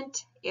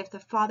dominant, if the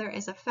father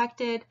is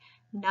affected,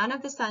 none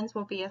of the sons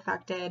will be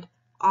affected,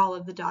 all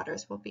of the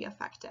daughters will be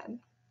affected.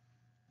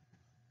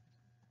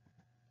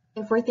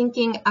 If we're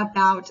thinking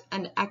about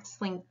an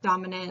X-linked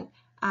dominant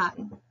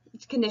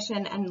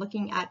condition and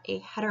looking at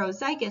a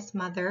heterozygous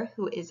mother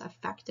who is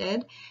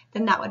affected,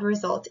 then that would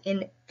result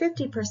in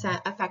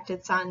 50%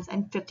 affected sons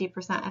and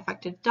 50%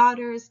 affected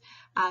daughters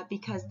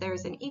because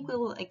there's an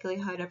equal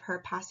likelihood of her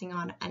passing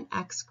on an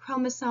X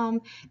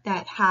chromosome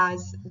that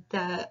has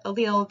the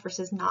allele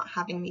versus not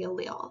having the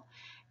allele.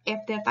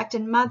 If the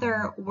affected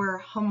mother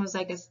were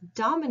homozygous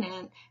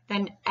dominant,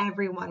 then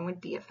everyone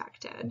would be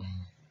affected.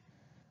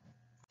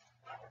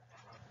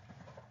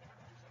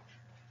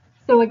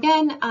 So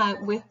again,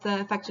 with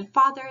the affected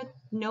father,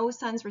 no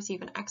sons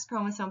receive an X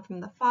chromosome from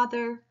the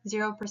father,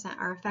 0%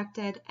 are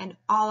affected, and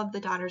all of the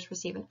daughters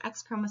receive an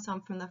X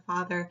chromosome from the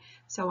father,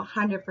 so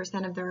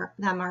 100% of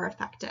them are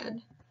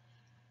affected.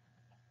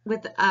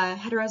 With a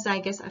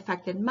heterozygous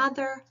affected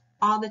mother,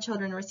 all the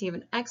children receive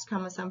an X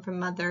chromosome from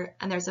mother,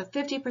 and there's a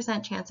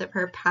 50% chance of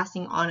her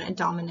passing on a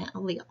dominant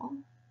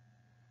allele.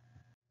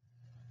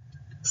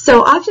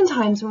 So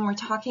oftentimes when we're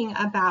talking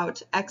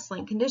about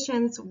X-linked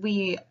conditions,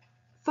 we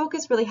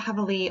focus really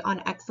heavily on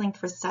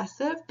X-linked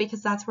recessive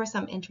because that's where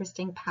some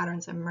interesting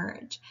patterns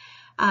emerge.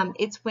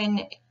 It's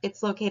when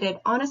it's located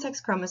on a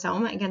sex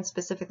chromosome, again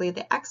specifically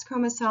the X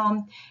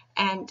chromosome,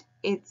 and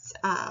it's,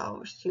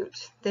 oh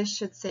shoot, this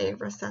should say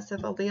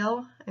recessive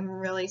allele. I'm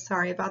really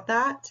sorry about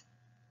that.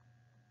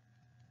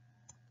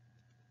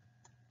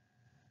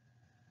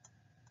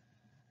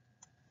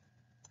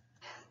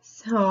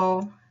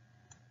 So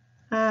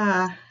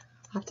I'll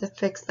have to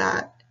fix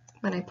that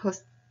when I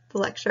post the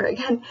lecture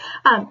again.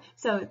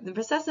 So the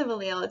recessive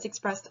allele, it's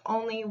expressed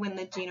only when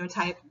the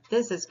genotype,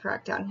 this is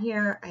correct down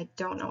here, I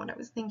don't know what I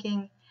was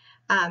thinking,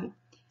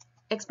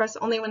 expressed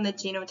only when the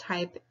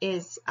genotype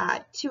is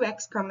 2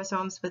 X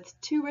chromosomes with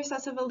 2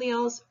 recessive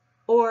alleles,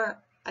 or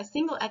a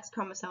single X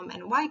chromosome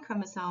and Y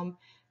chromosome.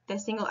 The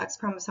single X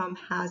chromosome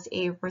has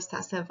a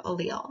recessive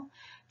allele.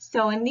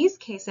 So in these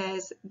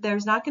cases,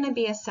 there's not going to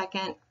be a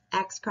second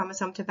X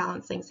chromosome to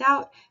balance things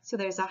out, so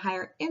there's a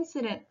higher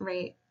incident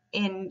rate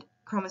in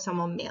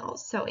chromosomal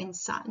males, so in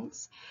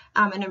sons.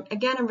 And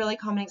again, a really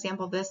common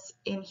example of this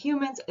in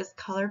humans is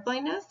color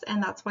blindness,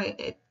 and that's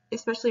why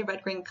especially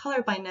red-green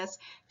color blindness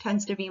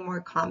tends to be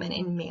more common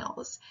in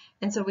males.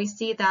 And so we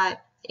see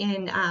that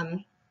in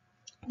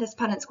this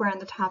Punnett square on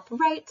the top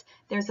right,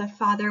 there's a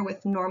father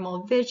with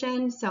normal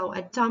vision, so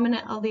a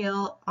dominant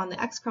allele on the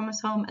X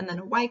chromosome and then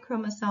a Y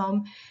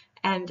chromosome,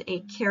 and a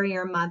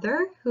carrier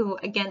mother who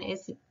again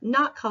is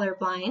not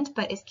colorblind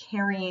but is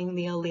carrying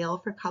the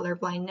allele for color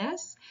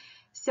blindness.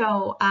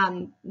 So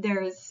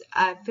there's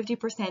a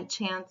 50%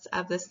 chance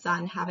of the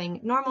son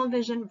having normal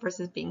vision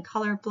versus being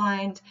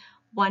colorblind.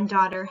 One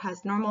daughter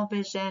has normal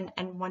vision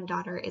and one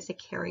daughter is a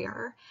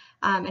carrier.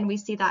 And we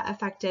see that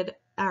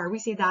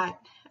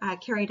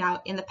carried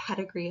out in the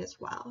pedigree as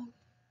well.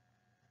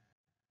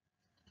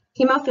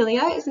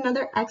 Hemophilia is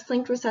another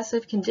X-linked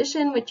recessive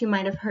condition, which you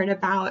might have heard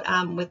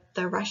about with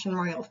the Russian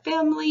royal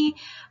family.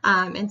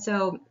 And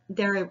so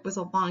there was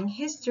a long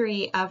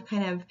history of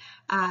kind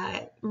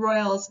of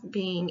royals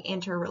being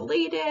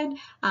interrelated.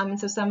 And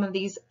so some of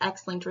these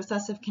X-linked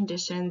recessive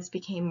conditions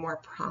became more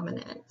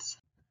prominent.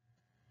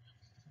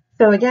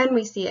 So again,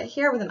 we see it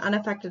here with an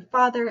unaffected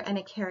father and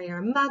a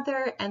carrier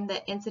mother, and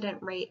the incident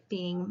rate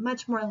being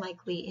much more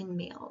likely in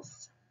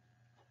males.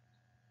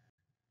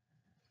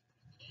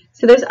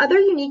 So there's other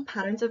unique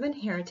patterns of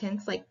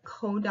inheritance like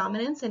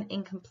codominance and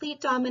incomplete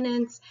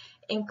dominance.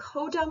 In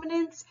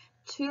codominance,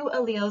 2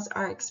 alleles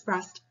are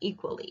expressed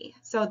equally.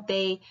 So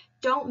they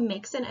don't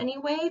mix in any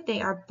way.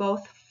 They are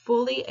both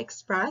fully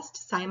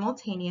expressed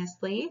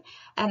simultaneously.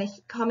 And a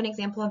common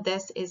example of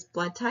this is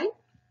blood type.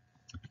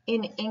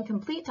 In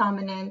incomplete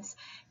dominance,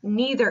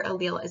 neither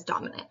allele is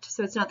dominant.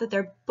 So it's not that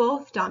they're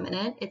both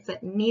dominant, it's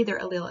that neither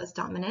allele is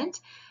dominant.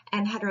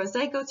 And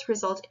heterozygotes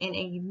result in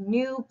a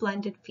new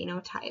blended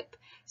phenotype.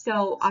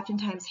 So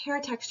oftentimes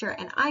hair texture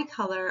and eye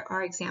color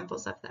are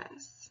examples of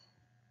this.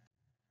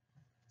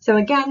 So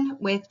again,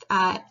 with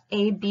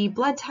AB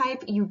blood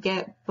type, you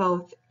get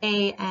both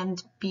A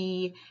and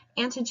B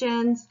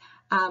antigens.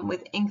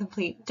 With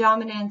incomplete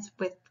dominance,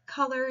 with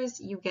colors,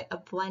 you get a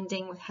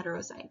blending with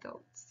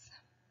heterozygotes.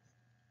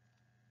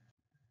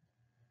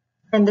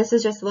 And this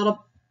is just a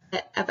little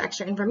bit of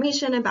extra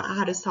information about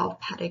how to solve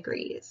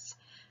pedigrees.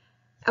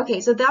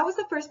 Okay, so that was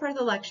the first part of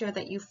the lecture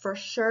that you for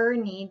sure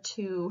need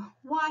to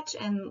watch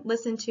and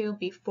listen to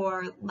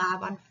before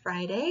lab on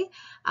Friday.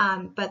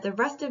 But the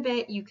rest of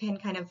it you can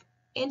kind of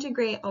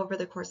integrate over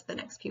the course of the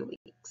next few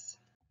weeks.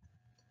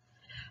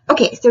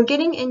 Okay, so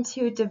getting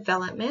into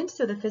development,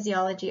 so the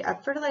physiology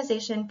of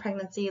fertilization,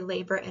 pregnancy,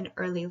 labor, and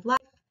early life.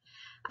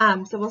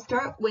 So we'll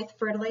start with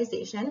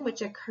fertilization,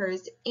 which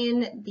occurs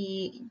in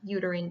the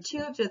uterine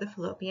tubes or the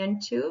fallopian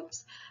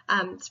tubes.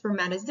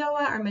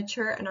 Spermatozoa are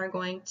mature and are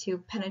going to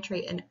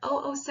penetrate an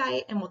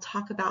oocyte, and we'll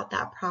talk about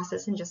that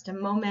process in just a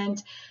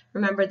moment.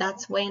 Remember,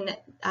 that's when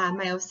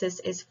meiosis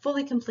is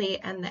fully complete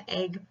and the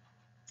egg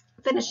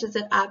finishes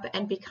it up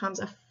and becomes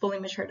a fully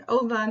matured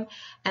ovum,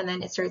 and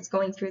then it starts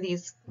going through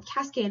these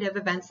cascade of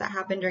events that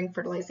happen during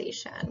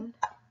fertilization.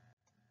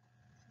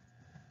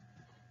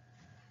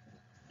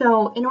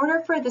 So in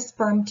order for the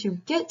sperm to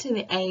get to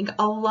the egg,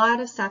 a lot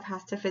of stuff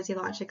has to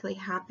physiologically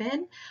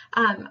happen.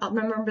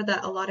 Remember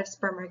that a lot of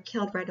sperm are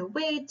killed right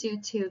away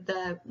due to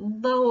the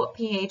low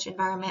pH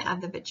environment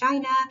of the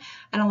vagina,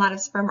 and a lot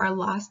of sperm are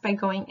lost by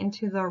going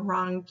into the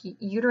wrong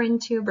uterine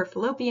tube or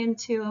fallopian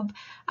tube.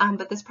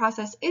 But this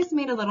process is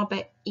made a little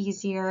bit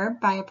easier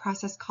by a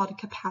process called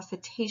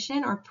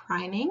capacitation or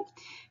priming.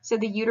 So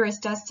the uterus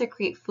does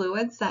secrete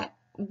fluids that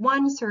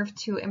serve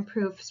to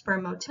improve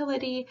sperm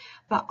motility,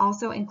 but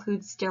also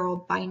includes sterile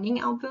binding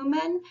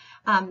albumin.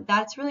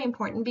 That's really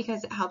important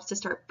because it helps to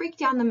start break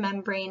down the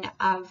membrane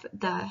of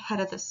the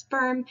head of the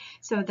sperm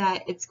so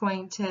that it's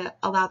going to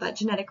allow that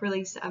genetic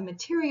release of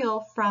material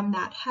from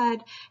that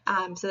head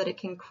so that it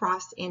can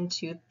cross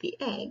into the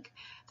egg.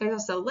 There's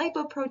also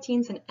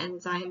lipoproteins and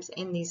enzymes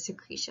in these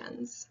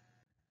secretions.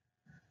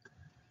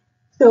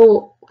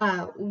 So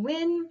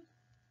when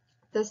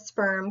the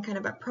sperm kind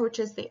of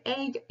approaches the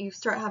egg, you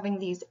start having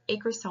these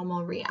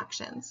acrosomal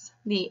reactions.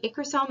 The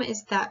acrosome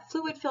is that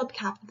fluid-filled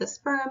cap of the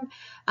sperm.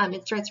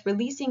 It starts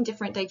releasing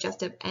different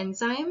digestive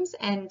enzymes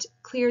and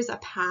clears a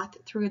path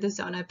through the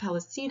zona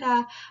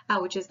pellucida,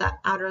 which is that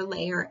outer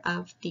layer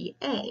of the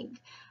egg.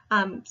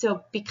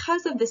 So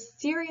because of this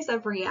series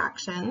of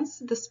reactions,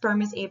 the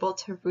sperm is able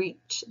to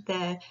reach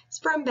the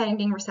sperm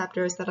binding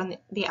receptors that are on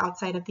the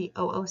outside of the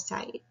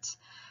oocyte.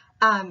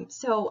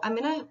 So I'm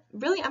going to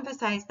really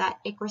emphasize that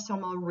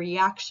acrosomal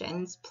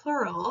reactions,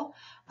 plural,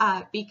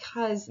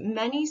 because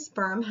many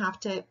sperm have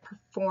to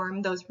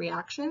perform those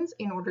reactions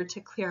in order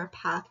to clear a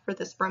path for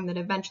the sperm that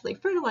eventually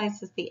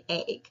fertilizes the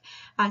egg.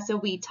 So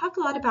we talk a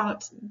lot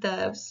about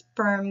the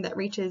sperm that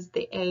reaches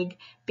the egg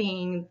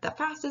being the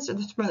fastest, or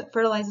the sperm that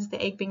fertilizes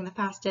the egg being the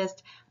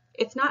fastest.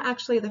 It's not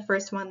actually the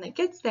first one that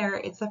gets there,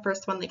 it's the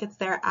first one that gets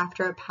there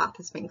after a path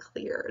has been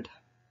cleared.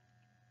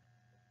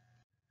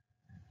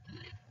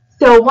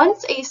 So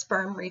once a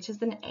sperm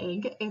reaches an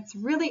egg, it's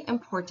really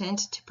important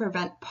to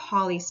prevent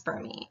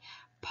polyspermy.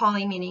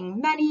 Poly meaning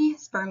many,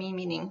 spermy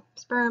meaning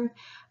sperm.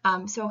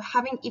 So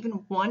having even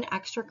one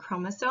extra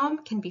chromosome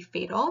can be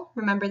fatal.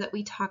 Remember that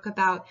we talk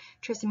about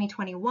trisomy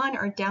 21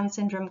 or Down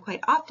syndrome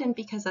quite often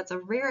because that's a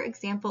rare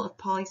example of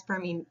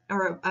polyspermy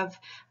or of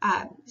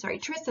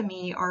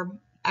trisomy or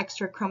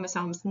extra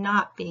chromosomes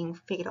not being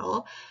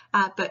fatal,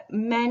 but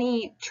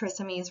many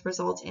trisomies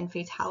result in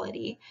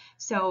fatality.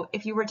 So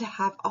if you were to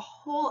have a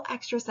whole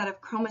extra set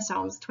of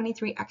chromosomes,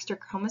 23 extra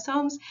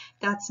chromosomes,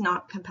 that's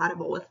not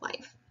compatible with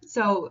life.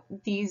 So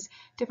these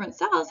different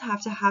cells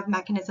have to have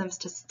mechanisms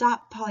to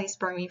stop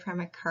polyspermy from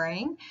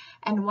occurring.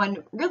 And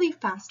one really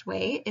fast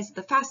way is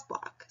the fast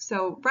block.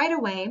 So right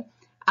away,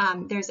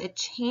 there's a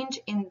change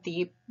in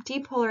the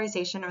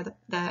depolarization or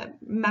the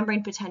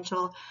membrane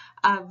potential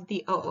of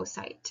the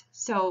oocyte.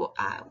 So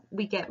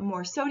we get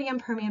more sodium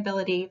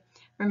permeability.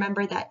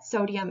 Remember that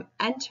sodium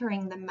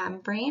entering the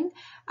membrane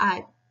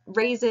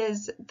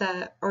raises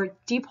or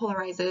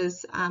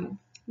depolarizes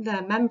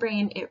the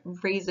membrane. It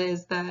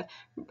raises the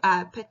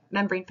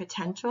membrane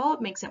potential,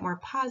 makes it more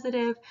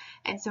positive.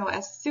 And so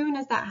as soon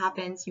as that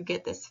happens, you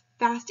get this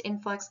fast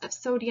influx of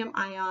sodium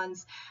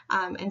ions,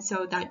 and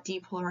so that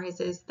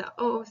depolarizes the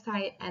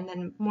oocyte, and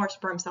then more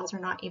sperm cells are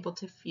not able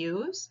to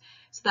fuse.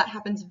 So that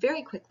happens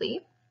very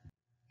quickly.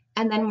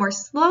 And then more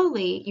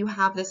slowly, you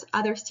have this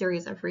other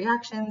series of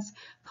reactions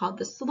called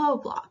the slow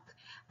block.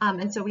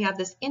 And so we have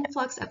this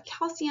influx of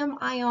calcium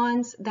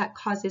ions that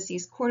causes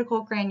these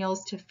cortical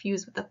granules to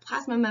fuse with the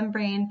plasma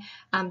membrane.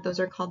 Those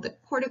are called the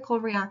cortical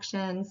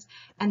reactions.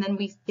 And then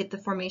we get the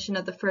formation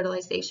of the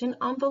fertilization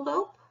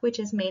envelope, which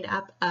is made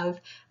up of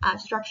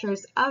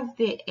structures of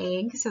the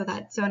egg, so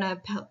that zona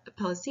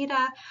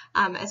pellucida,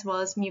 as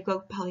well as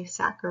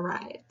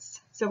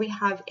mucopolysaccharides. So we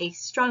have a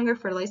stronger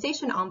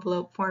fertilization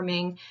envelope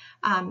forming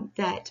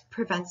that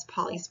prevents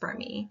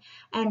polyspermy.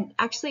 And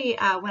actually,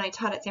 when I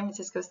taught at San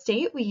Francisco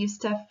State, we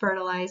used to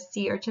fertilize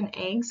sea urchin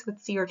eggs with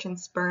sea urchin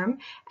sperm,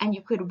 and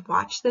you could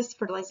watch this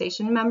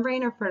fertilization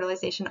membrane or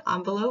fertilization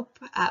envelope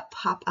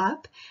pop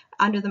up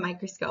under the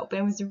microscope.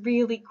 And it was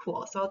really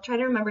cool. So I'll try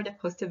to remember to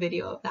post a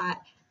video of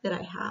that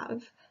I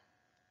have.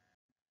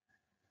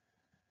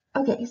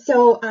 Okay,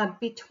 so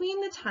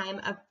between the time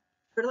of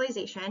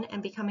fertilization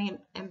and becoming an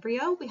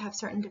embryo, we have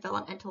certain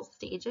developmental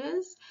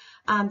stages.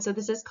 So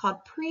this is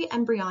called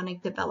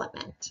pre-embryonic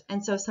development.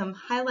 And so some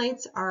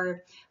highlights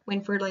are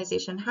when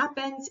fertilization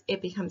happens,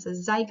 it becomes a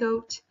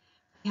zygote.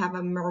 We have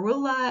a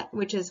morula,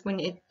 which is when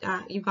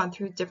you've gone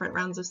through different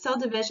rounds of cell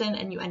division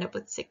and you end up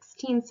with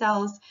 16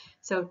 cells.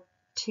 So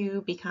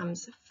 2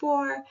 becomes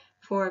 4,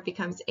 4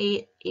 becomes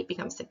 8, 8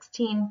 becomes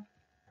 16.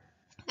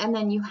 And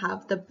then you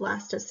have the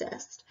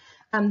blastocyst.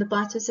 The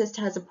blastocyst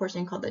has a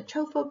portion called the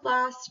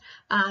trophoblast,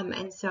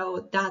 and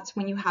so that's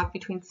when you have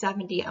between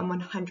 70 and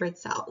 100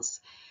 cells.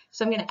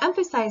 So I'm going to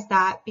emphasize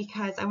that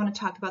because I want to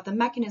talk about the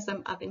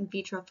mechanism of in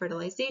vitro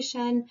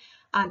fertilization.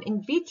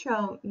 In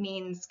vitro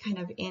means kind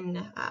of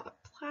in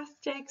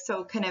plastic,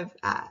 so kind of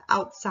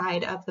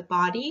outside of the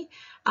body,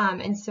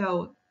 and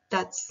so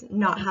that's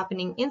not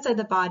happening inside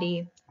the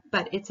body,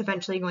 but it's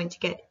eventually going to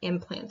get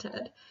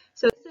implanted.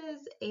 So this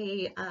is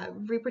a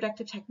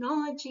reproductive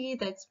technology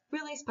that's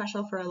really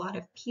special for a lot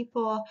of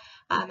people,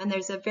 and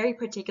there's a very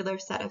particular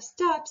set of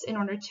steps in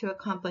order to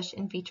accomplish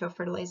in vitro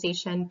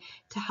fertilization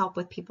to help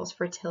with people's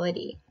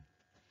fertility.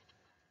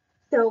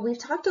 So we've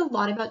talked a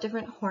lot about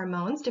different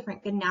hormones,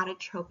 different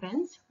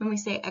gonadotropins. When we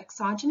say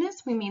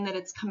exogenous, we mean that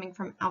it's coming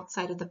from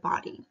outside of the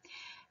body.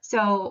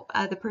 So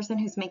the person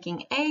who's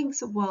making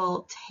eggs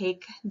will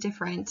take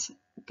different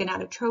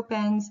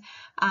gonadotropins,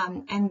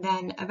 and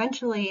then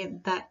eventually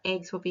the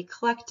eggs will be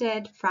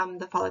collected from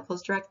the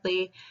follicles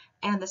directly,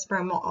 and the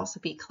sperm will also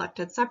be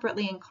collected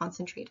separately and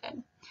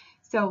concentrated.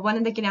 So one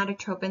of the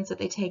gonadotropins that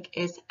they take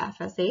is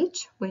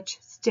FSH, which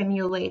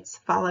stimulates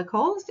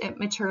follicles. It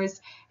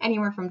matures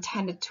anywhere from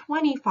 10 to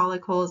 20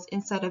 follicles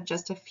instead of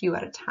just a few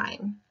at a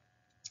time.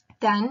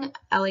 Then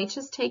LH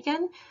is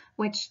taken,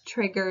 which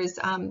triggers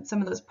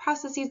some of those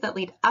processes that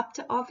lead up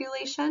to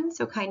ovulation,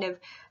 so kind of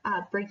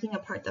breaking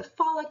apart the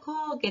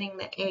follicle, getting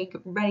the egg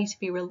ready to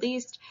be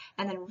released,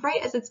 and then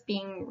right as it's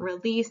being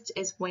released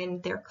is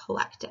when they're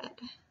collected.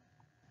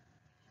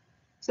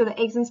 So the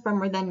eggs and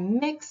sperm are then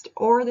mixed,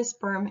 or the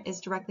sperm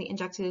is directly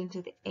injected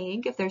into the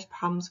egg if there's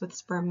problems with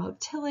sperm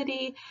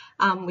motility,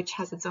 which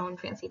has its own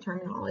fancy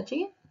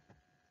terminology.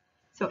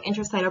 So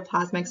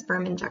intracytoplasmic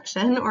sperm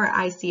injection, or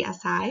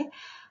ICSI.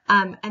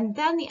 And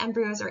then the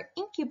embryos are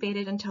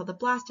incubated until the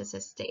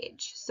blastocyst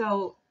stage.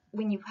 So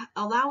when you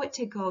allow it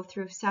to go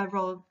through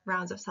several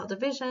rounds of cell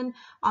division,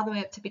 all the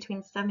way up to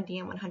between 70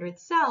 and 100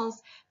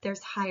 cells,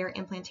 there's higher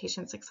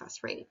implantation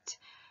success rate.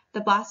 The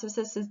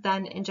blastocyst is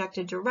then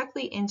injected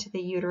directly into the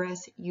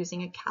uterus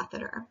using a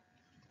catheter.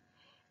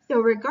 So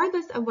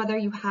regardless of whether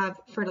you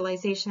have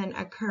fertilization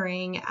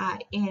occurring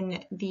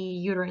in the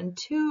uterine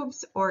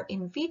tubes or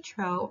in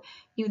vitro,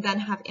 you then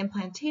have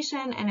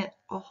implantation and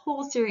a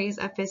whole series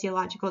of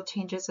physiological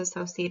changes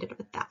associated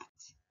with that.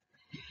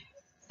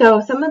 So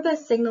some of the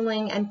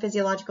signaling and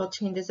physiological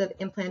changes of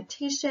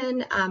implantation,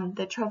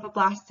 the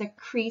trophoblast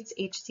secretes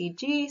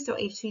HCG. So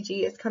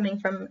HCG is coming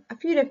from a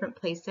few different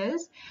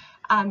places.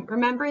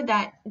 Remember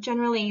that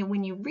generally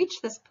when you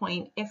reach this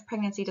point, if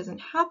pregnancy doesn't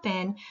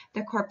happen,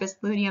 the corpus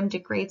luteum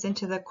degrades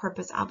into the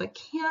corpus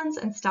albicans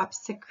and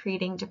stops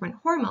secreting different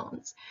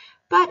hormones.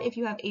 But if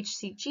you have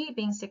HCG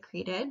being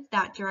secreted,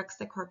 that directs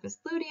the corpus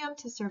luteum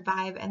to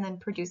survive and then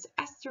produce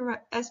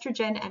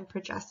estrogen and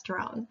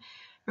progesterone.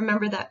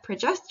 Remember that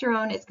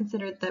progesterone is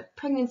considered the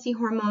pregnancy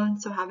hormone,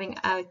 so having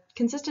a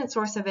consistent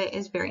source of it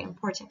is very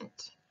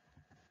important.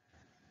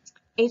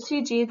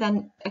 HCG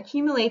then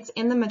accumulates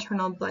in the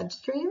maternal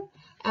bloodstream,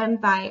 and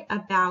by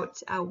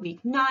about week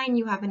 9,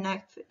 you have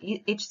enough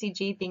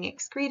HCG being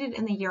excreted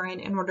in the urine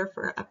in order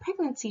for a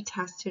pregnancy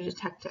test to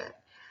detect it.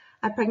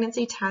 A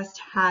pregnancy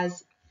test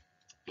has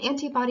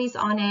antibodies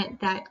on it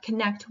that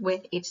connect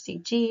with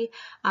HCG,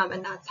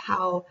 and that's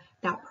how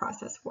that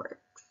process works.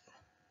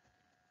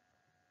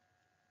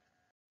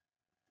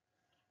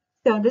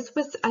 So this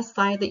was a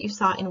slide that you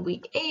saw in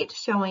week 8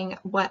 showing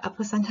what a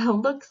placenta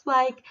looks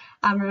like.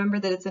 Remember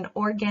that it's an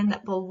organ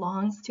that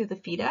belongs to the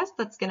fetus.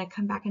 That's going to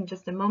come back in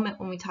just a moment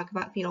when we talk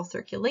about fetal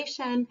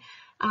circulation.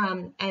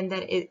 And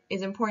that it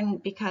is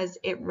important because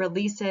it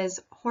releases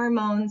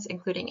hormones,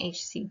 including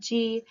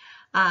HCG,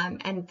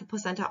 and the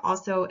placenta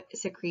also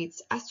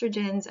secretes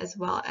estrogens as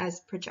well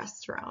as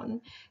progesterone.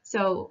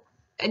 So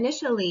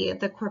initially,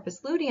 the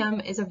corpus luteum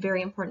is a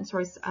very important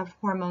source of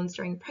hormones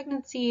during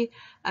pregnancy.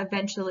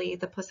 Eventually,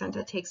 the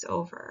placenta takes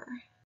over.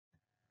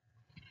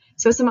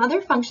 So some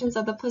other functions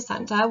of the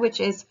placenta, which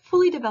is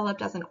fully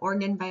developed as an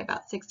organ by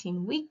about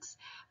 16 weeks.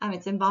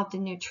 It's involved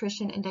in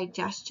nutrition and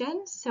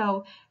digestion.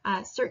 So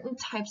certain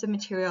types of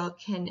material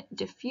can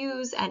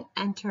diffuse and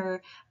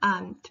enter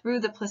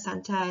through the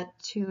placenta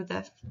to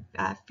the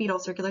fetal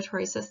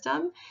circulatory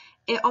system.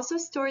 It also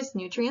stores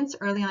nutrients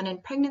early on in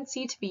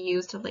pregnancy to be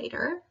used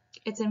later.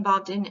 It's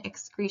involved in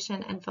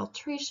excretion and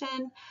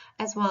filtration,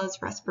 as well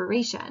as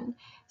respiration.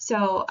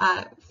 So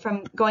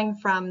going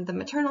from the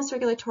maternal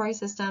circulatory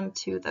system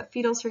to the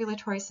fetal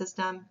circulatory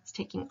system, it's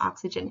taking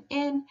oxygen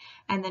in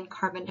and then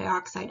carbon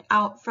dioxide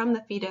out from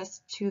the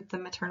fetus to the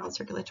maternal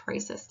circulatory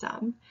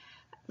system.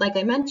 Like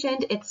I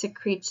mentioned, it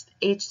secretes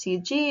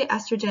HCG,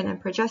 estrogen,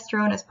 and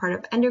progesterone as part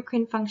of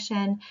endocrine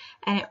function,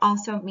 and it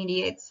also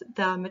mediates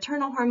the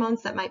maternal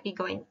hormones that might be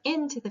going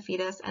into the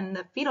fetus and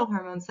the fetal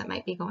hormones that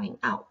might be going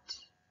out.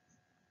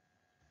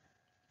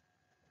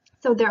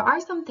 So there are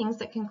some things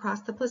that can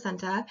cross the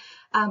placenta.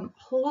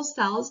 Whole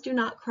cells do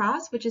not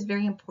cross, which is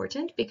very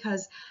important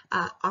because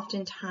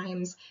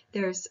oftentimes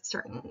there's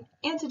certain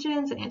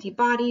antigens and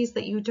antibodies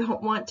that you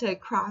don't want to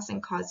cross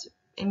and cause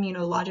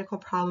immunological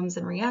problems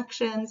and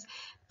reactions,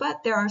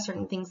 but there are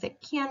certain things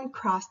that can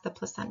cross the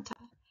placenta.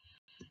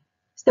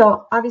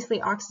 So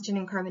obviously oxygen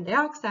and carbon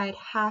dioxide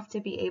have to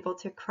be able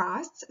to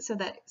cross so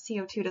that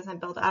CO2 doesn't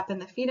build up in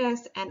the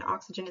fetus and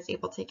oxygen is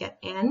able to get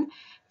in.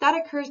 That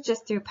occurs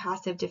just through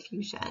passive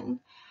diffusion.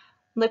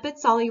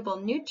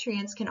 Lipid-soluble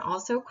nutrients can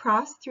also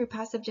cross through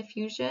passive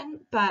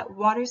diffusion, but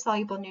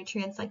water-soluble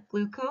nutrients like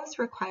glucose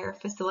require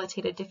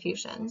facilitated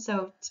diffusion.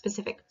 So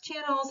specific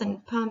channels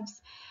and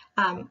pumps,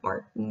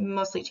 or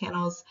mostly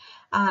channels,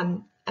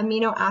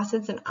 amino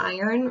acids and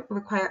iron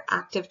require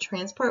active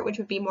transport, which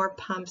would be more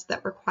pumps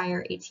that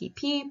require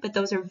ATP, but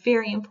those are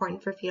very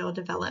important for fetal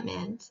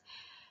development.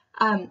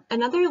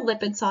 Another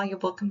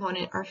lipid-soluble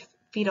component are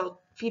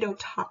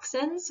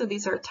phytotoxins. So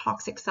these are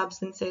toxic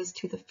substances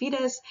to the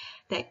fetus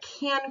that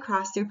can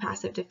cross through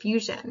passive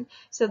diffusion.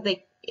 So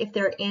if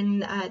they're in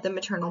the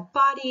maternal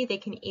body, they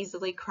can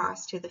easily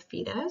cross to the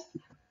fetus.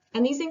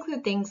 And these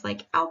include things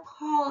like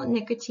alcohol,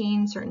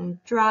 nicotine,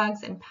 certain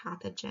drugs, and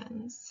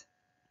pathogens.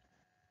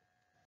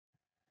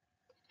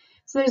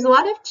 So there's a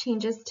lot of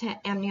changes to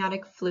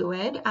amniotic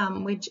fluid,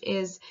 which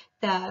is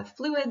the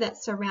fluid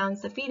that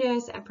surrounds the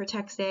fetus and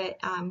protects it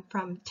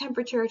from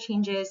temperature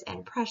changes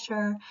and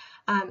pressure.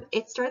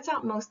 It starts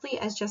out mostly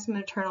as just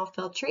maternal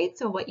filtrate,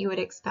 so what you would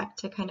expect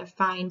to kind of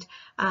find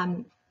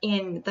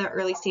in the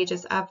early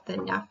stages of the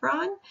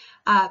nephron,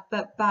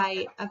 but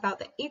by about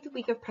the 8th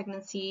week of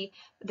pregnancy,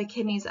 the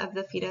kidneys of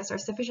the fetus are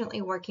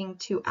sufficiently working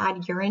to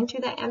add urine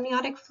to the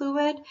amniotic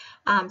fluid,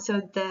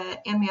 so the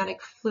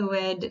amniotic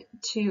fluid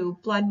to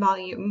blood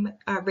volume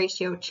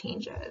ratio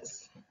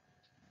changes.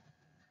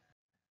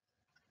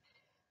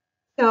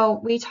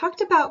 So we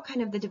talked about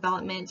kind of the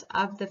development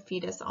of the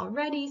fetus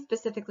already,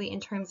 specifically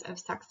in terms of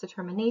sex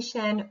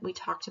determination. We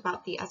talked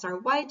about the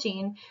SRY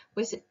gene,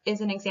 which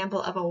is an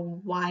example of a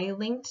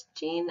Y-linked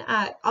gene,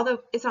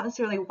 although it's not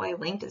necessarily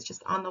Y-linked, it's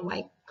just on the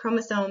Y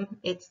chromosome.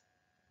 It's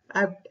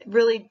a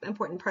really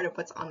important part of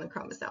what's on the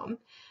chromosome.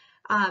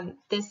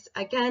 This,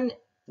 again,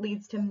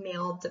 leads to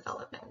male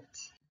development.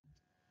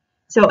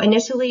 So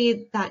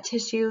initially, that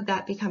tissue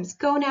that becomes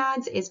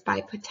gonads is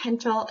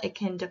bipotential. It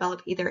can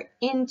develop either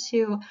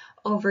into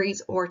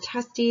ovaries or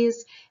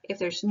testes. If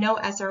there's no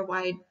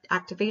SRY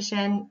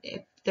activation,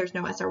 if there's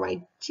no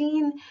SRY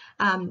gene,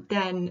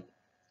 then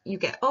you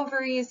get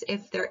ovaries.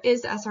 If there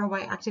is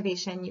SRY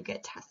activation, you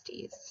get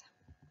testes.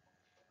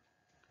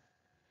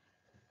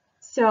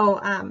 So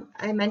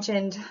I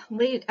mentioned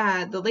the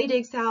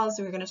Leydig cells.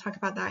 We're going to talk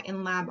about that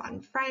in lab on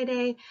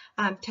Friday.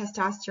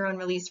 Testosterone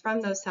released from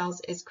those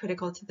cells is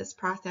critical to this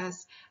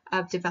process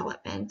of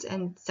development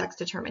and sex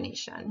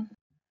determination.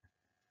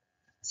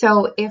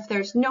 So if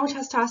there's no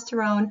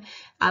testosterone,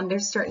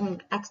 there's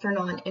certain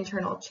external and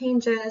internal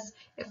changes.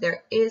 If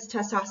there is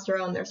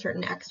testosterone, there's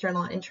certain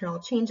external and internal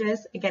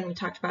changes. Again, we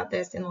talked about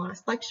this in the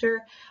last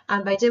lecture,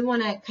 but I did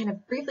want to kind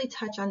of briefly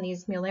touch on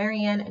these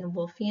Mullerian and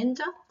Wolffian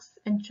ducts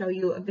and show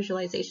you a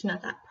visualization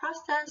of that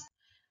process.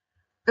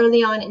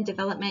 Early on in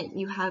development,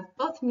 you have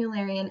both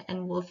Mullerian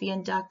and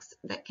Wolffian ducts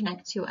that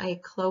connect to a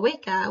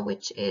cloaca,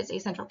 which is a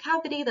central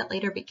cavity that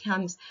later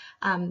becomes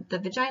the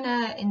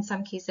vagina in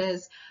some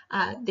cases,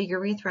 the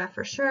urethra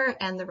for sure,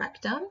 and the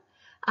rectum.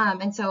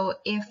 And so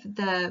if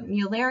the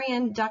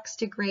Mullerian ducts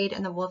degrade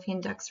and the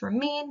Wolffian ducts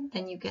remain,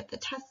 then you get the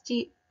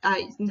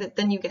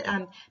then you get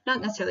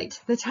not necessarily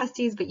the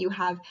testes, but you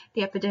have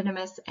the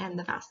epididymis and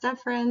the vas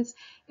deferens.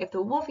 If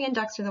the Wolffian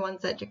ducts are the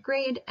ones that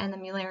degrade and the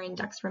Mullerian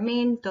ducts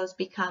remain, those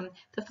become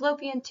the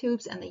fallopian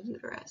tubes and the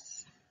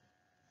uterus.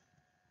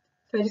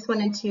 So I just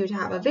wanted you to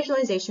have a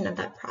visualization of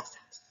that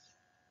process.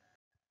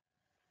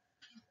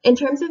 In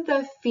terms of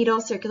the fetal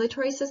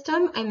circulatory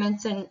system, I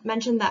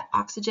mentioned that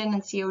oxygen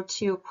and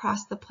CO2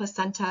 cross the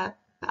placenta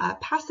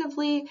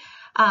passively.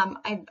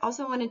 I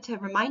also wanted to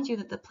remind you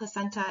that the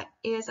placenta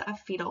is a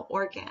fetal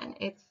organ.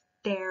 It's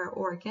their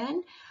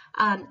organ,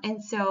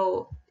 and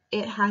so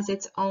it has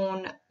its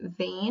own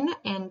vein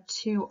and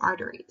 2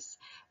 arteries.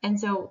 And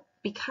so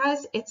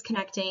because it's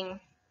connecting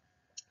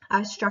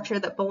a structure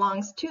that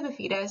belongs to the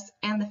fetus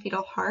and the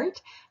fetal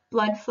heart,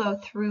 blood flow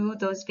through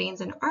those veins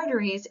and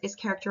arteries is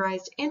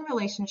characterized in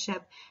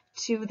relationship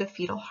to the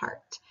fetal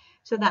heart.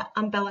 So that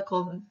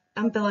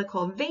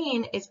umbilical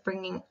vein is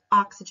bringing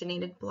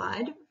oxygenated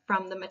blood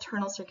from the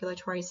maternal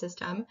circulatory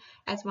system,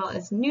 as well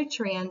as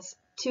nutrients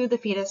to the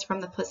fetus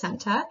from the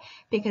placenta,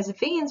 because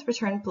veins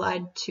return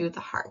blood to the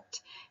heart.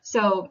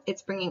 So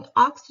it's bringing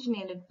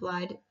oxygenated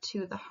blood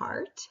to the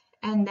heart,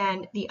 and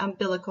then the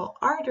umbilical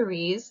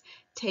arteries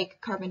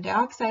take carbon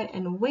dioxide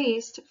and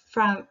waste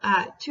from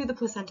to the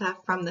placenta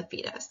from the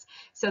fetus.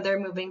 So they're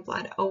moving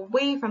blood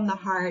away from the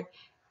heart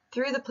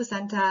through the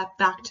placenta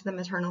back to the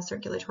maternal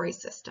circulatory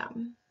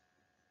system.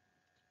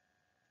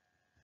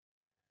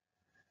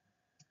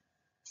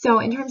 So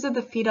in terms of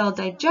the fetal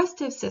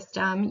digestive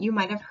system, you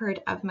might have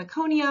heard of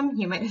meconium.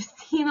 You might have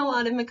seen a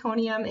lot of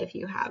meconium if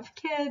you have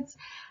kids.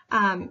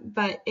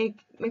 But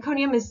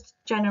meconium is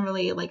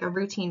generally like a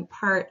routine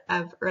part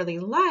of early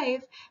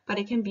life, but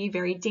it can be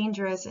very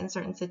dangerous in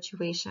certain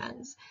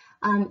situations.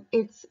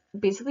 It's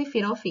basically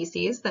fetal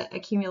feces that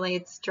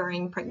accumulates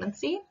during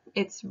pregnancy.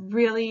 It's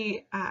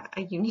really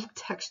a unique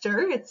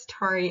texture. It's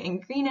tarry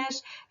and greenish.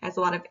 It has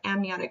a lot of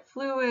amniotic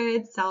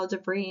fluid, cell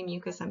debris,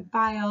 mucus, and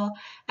bile,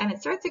 and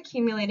it starts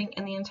accumulating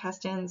in the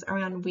intestines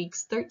around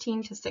weeks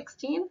 13 to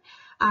 16,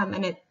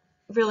 and it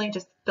really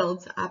just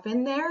builds up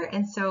in there.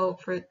 And so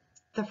for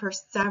the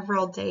first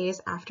several days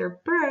after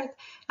birth,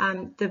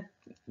 the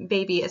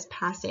baby is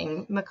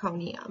passing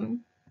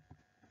meconium.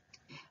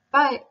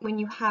 But when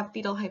you have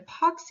fetal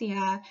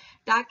hypoxia,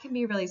 that can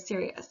be really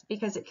serious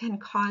because it can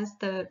cause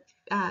the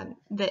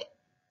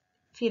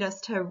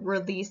fetus to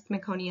release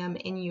meconium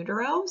in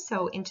utero,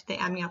 so into the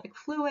amniotic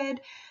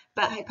fluid.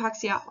 But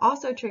hypoxia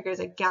also triggers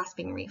a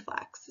gasping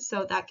reflex,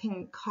 so that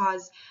can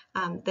cause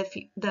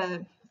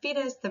the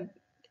fetus, the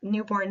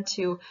newborn,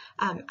 to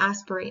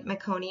aspirate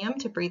meconium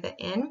to breathe it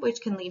in,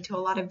 which can lead to a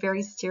lot of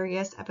very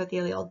serious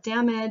epithelial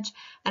damage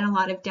and a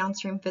lot of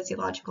downstream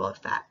physiological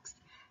effects.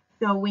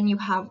 So when you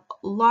have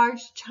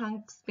large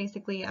chunks,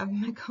 basically, of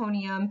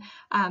meconium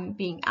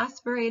being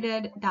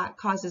aspirated, that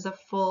causes a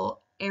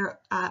full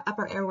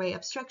upper airway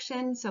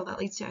obstruction, so that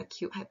leads to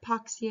acute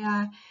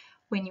hypoxia.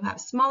 When you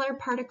have smaller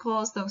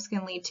particles, those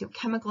can lead to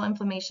chemical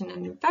inflammation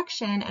and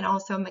infection, and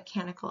also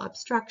mechanical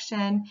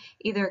obstruction,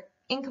 either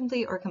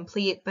incomplete or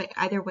complete, but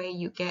either way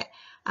you get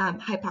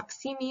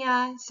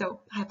hypoxemia.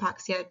 So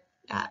hypoxia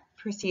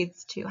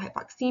proceeds to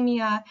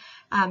hypoxemia.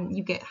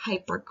 You get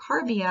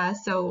hypercarbia,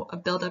 so a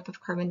buildup of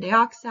carbon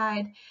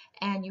dioxide,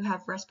 and you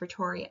have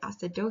respiratory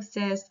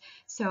acidosis.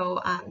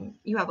 So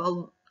you have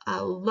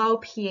a low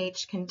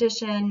pH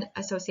condition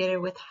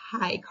associated with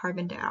high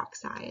carbon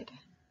dioxide.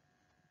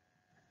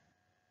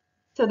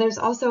 So there's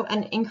also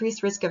an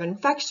increased risk of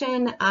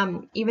infection.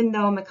 Even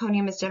though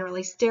meconium is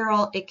generally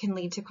sterile, it can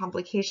lead to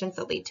complications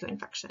that lead to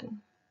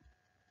infection.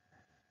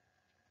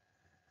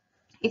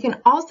 It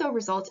can also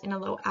result in a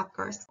low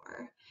APGAR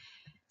score.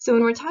 So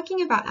when we're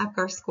talking about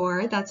APGAR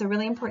score, that's a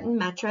really important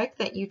metric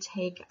that you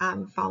take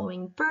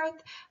following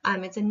birth.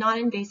 It's a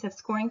non-invasive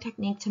scoring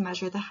technique to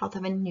measure the health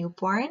of a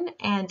newborn,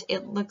 and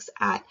it looks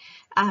at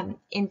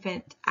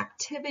infant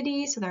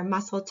activity, so their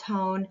muscle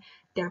tone,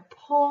 their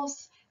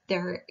pulse,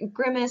 their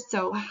grimace,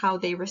 so how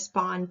they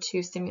respond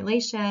to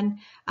stimulation,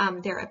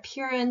 their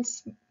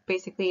appearance,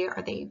 basically,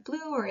 are they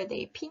blue or are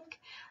they pink?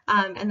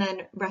 And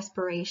then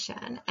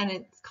respiration. And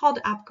it's called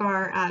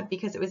APGAR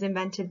because it was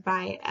invented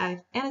by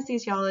an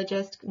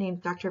anesthesiologist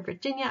named Dr.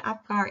 Virginia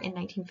APGAR in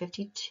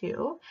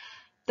 1952.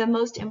 The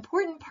most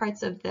important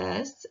parts of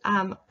this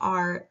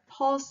are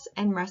pulse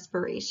and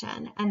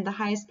respiration, and the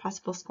highest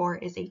possible score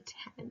is a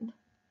 10.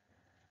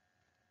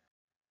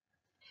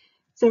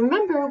 So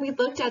remember, we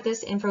looked at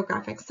this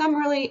infographic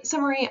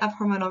summary of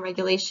hormonal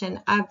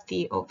regulation of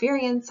the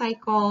ovarian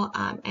cycle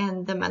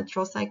and the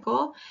menstrual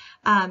cycle.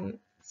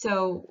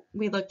 So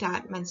we looked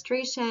at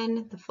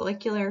menstruation, the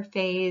follicular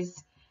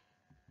phase,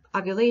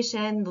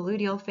 ovulation, the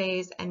luteal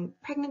phase, and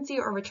pregnancy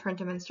or return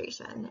to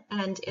menstruation.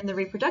 And in the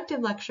reproductive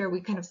lecture,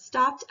 we kind of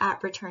stopped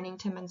at returning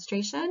to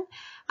menstruation,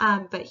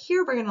 but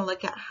here we're going to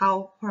look at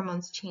how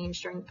hormones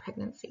change during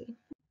pregnancy.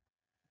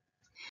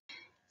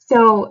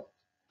 So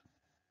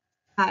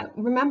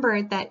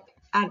remember that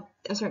at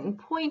a certain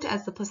point,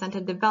 as the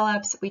placenta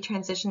develops, we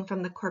transition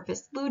from the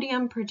corpus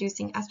luteum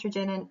producing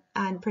estrogen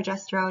and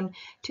progesterone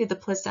to the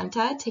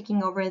placenta,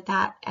 taking over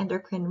that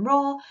endocrine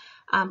role.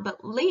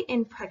 But late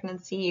in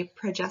pregnancy,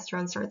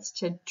 progesterone starts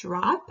to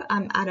drop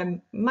at a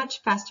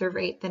much faster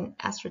rate than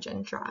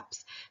estrogen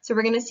drops. So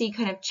we're going to see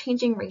kind of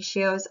changing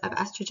ratios of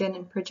estrogen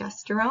and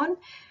progesterone.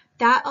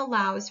 That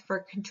allows for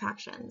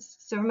contractions.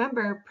 So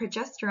remember,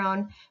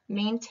 progesterone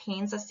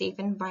maintains a safe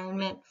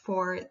environment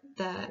for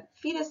the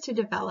fetus to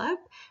develop,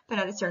 but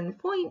at a certain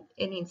point,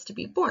 it needs to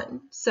be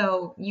born.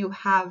 So you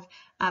have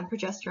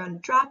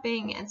progesterone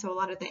dropping, and so a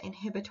lot of the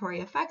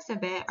inhibitory effects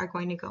of it are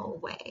going to go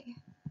away.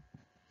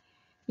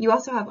 You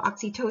also have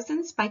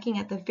oxytocin spiking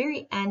at the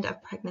very end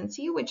of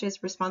pregnancy, which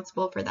is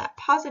responsible for that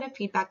positive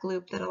feedback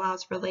loop that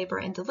allows for labor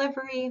and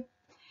delivery.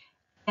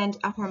 And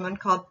a hormone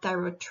called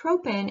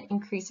thyrotropin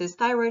increases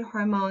thyroid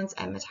hormones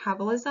and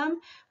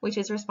metabolism, which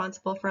is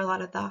responsible for a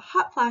lot of the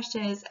hot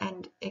flashes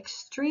and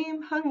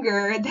extreme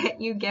hunger that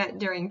you get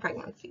during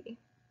pregnancy.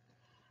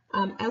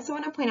 I also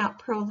want to point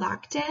out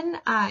prolactin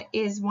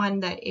is one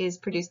that is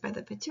produced by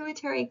the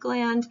pituitary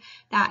gland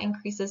that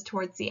increases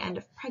towards the end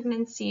of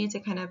pregnancy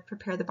to kind of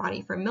prepare the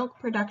body for milk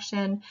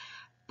production,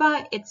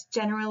 but it's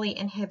generally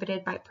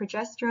inhibited by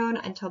progesterone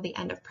until the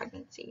end of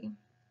pregnancy.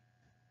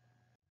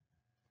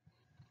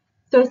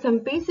 So some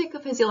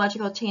basic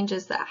physiological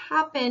changes that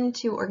happen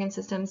to organ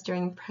systems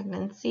during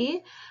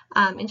pregnancy.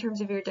 In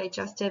terms of your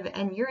digestive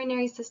and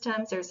urinary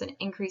systems, there's an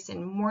increase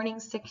in morning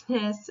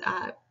sickness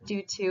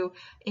due to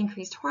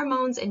increased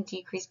hormones and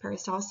decreased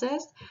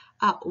peristalsis.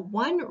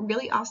 One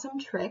really awesome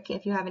trick,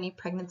 if you have any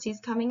pregnancies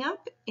coming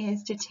up,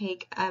 is to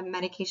take a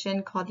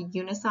medication called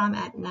Unisom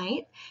at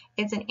night.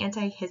 It's an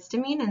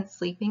antihistamine and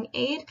sleeping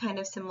aid, kind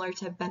of similar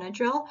to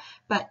Benadryl,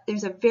 but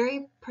there's a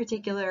very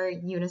particular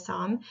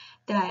Unisom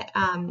that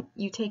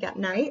you take at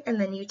night, and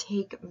then you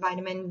take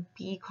vitamin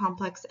B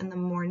complex in the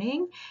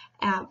morning.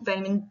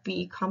 Vitamin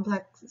B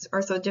complex,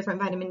 or so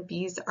different vitamin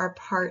Bs are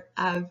part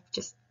of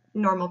just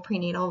normal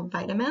prenatal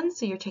vitamins,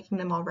 so you're taking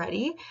them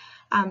already.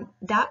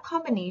 That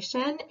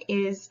combination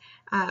is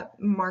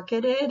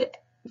marketed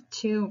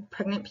to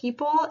pregnant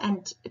people,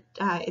 and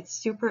it's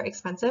super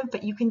expensive,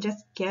 but you can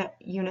just get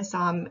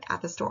Unisom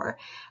at the store.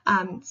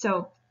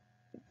 So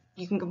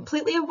you can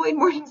completely avoid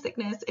morning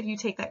sickness if you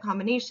take that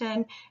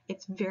combination.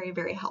 It's very,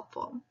 very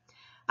helpful.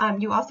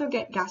 You also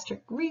get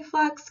gastric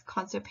reflux,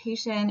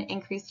 constipation,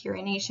 increased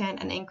urination,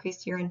 and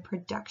increased urine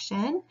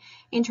production.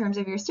 In terms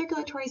of your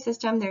circulatory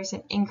system, there's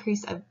an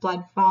increase of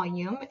blood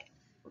volume,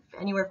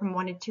 anywhere from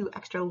 1 to 2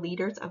 extra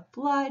liters of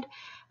blood,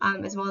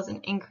 as well as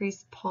an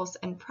increased pulse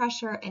and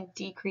pressure and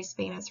decreased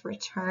venous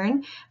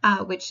return,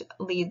 which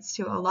leads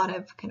to a lot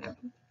of kind of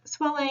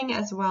swelling,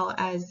 as well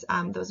as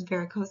those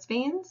varicose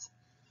veins.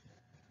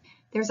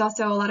 There's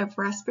also a lot of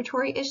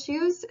respiratory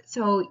issues,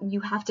 so you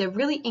have to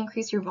really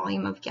increase your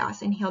volume of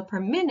gas inhaled per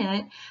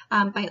minute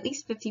by at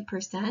least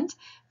 50%,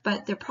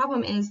 but the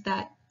problem is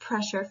that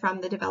pressure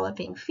from the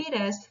developing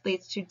fetus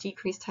leads to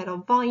decreased tidal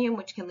volume,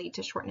 which can lead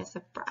to shortness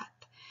of breath.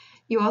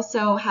 You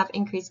also have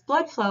increased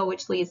blood flow,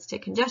 which leads to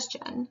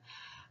congestion.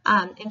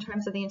 In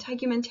terms of the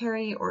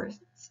integumentary or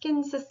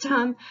skin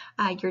system,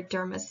 your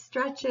dermis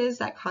stretches,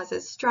 that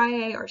causes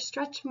striae or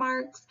stretch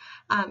marks,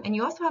 and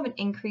you also have an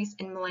increase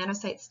in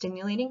melanocyte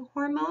stimulating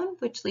hormone,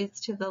 which leads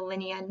to the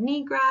linea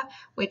nigra,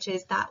 which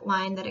is that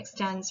line that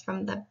extends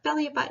from the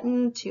belly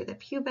button to the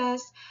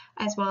pubis,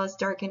 as well as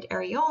darkened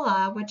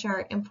areola, which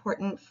are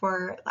important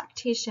for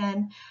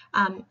lactation.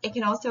 It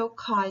can also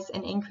cause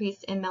an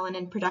increase in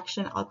melanin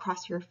production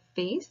across your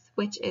face,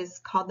 which is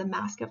called the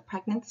mask of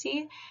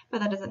pregnancy,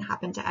 but that doesn't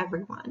happen to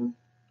everyone.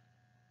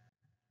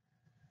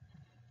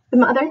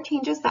 Some other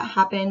changes that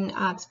happen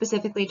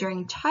specifically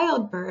during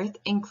childbirth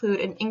include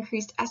an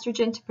increased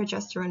estrogen to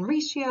progesterone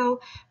ratio.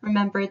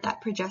 Remember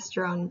that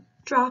progesterone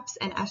drops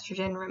and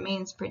estrogen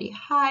remains pretty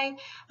high,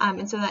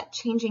 and so that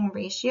changing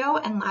ratio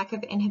and lack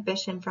of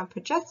inhibition from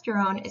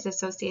progesterone is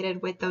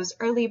associated with those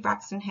early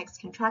Braxton Hicks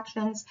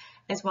contractions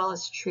as well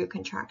as true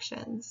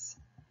contractions.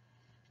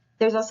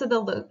 There's also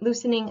the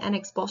loosening and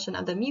expulsion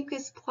of the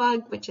mucus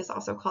plug, which is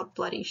also called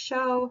bloody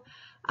show.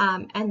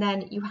 And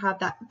then you have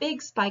that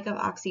big spike of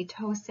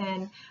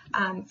oxytocin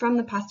from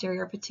the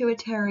posterior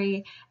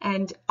pituitary,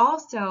 and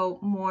also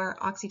more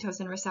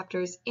oxytocin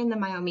receptors in the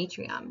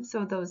myometrium.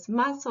 So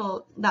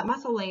that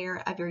muscle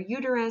layer of your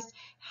uterus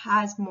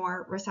has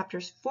more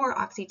receptors for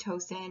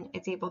oxytocin.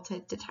 It's able to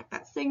detect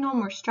that signal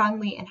more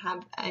strongly and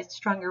have a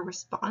stronger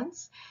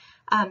response.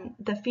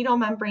 The fetal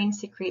membrane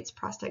secretes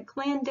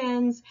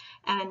prostaglandins,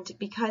 and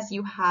because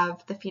you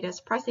have the fetus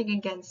pressing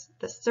against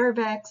the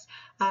cervix,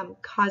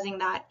 causing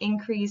that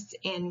increase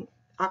in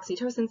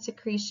oxytocin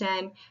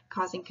secretion,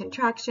 causing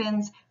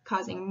contractions,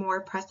 causing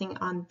more pressing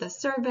on the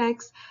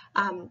cervix,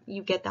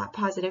 you get that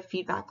positive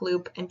feedback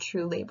loop and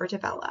true labor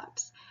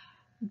develops.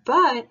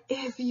 But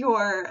if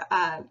your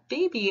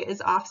baby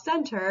is off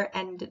center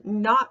and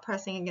not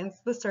pressing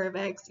against the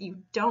cervix, you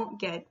don't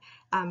get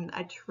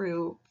a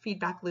true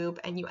feedback loop,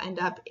 and you end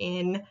up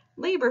in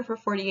labor for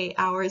 48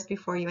 hours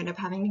before you end up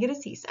having to get a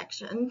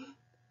C-section.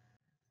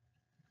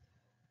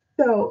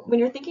 So when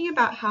you're thinking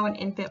about how an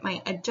infant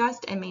might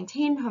adjust and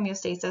maintain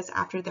homeostasis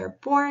after they're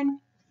born,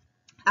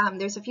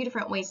 there's a few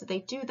different ways that they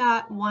do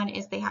that. One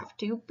is they have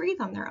to breathe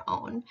on their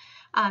own.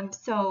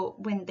 So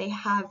when they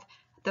have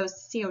those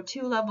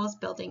CO2 levels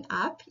building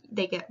up,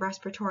 they get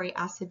respiratory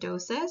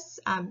acidosis.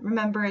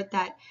 Remember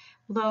that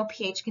low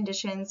pH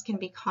conditions can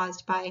be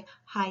caused by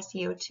high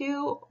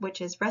CO2,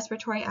 which is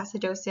respiratory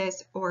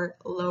acidosis, or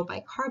low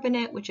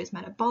bicarbonate, which is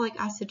metabolic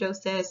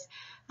acidosis.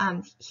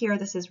 Here,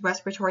 this is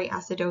respiratory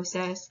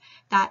acidosis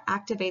that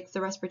activates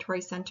the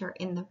respiratory center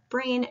in the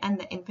brain, and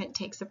the infant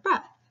takes a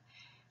breath.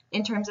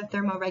 In terms of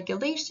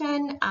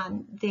thermoregulation,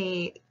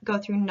 they go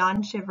through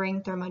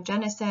non-shivering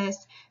thermogenesis.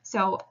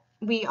 So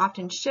we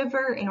often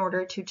shiver in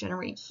order to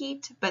generate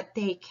heat, but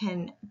they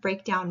can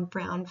break down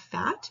brown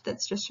fat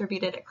that's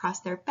distributed across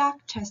their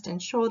back, chest,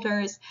 and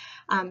shoulders.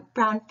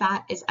 Brown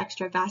fat is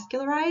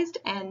extravascularized,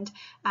 and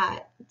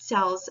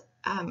cells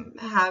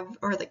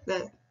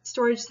the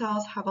storage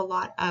cells have a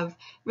lot of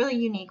really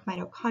unique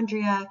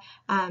mitochondria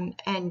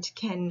and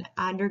can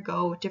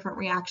undergo different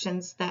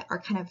reactions that are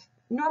kind of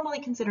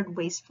normally considered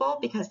wasteful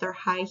because they're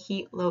high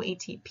heat, low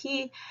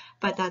ATP,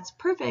 but that's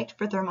perfect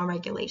for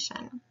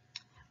thermoregulation.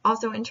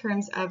 Also, in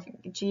terms of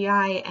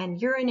GI and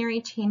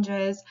urinary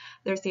changes,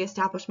 there's the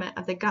establishment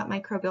of the gut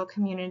microbial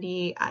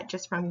community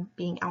just from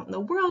being out in the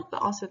world,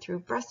 but also through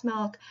breast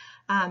milk.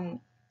 And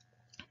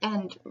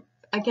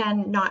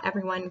again, not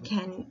everyone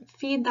can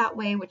feed that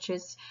way, which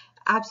is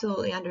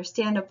absolutely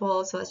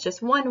understandable. So it's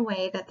just one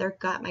way that their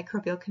gut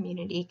microbial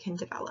community can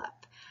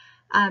develop.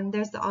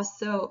 There's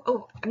also,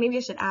 oh, maybe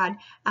I should add,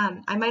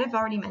 I might have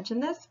already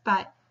mentioned this,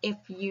 but if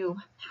you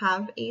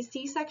have a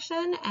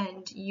C-section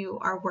and you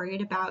are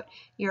worried about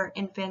your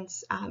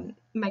infant's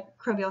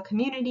microbial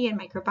community and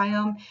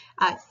microbiome,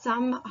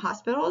 some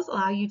hospitals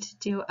allow you to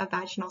do a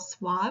vaginal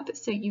swab.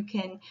 So you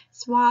can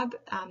swab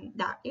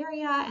that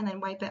area and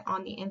then wipe it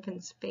on the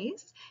infant's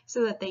face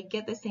so that they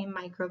get the same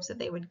microbes that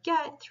they would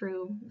get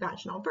through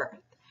vaginal birth.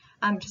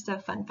 Just a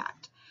fun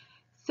fact.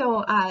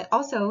 So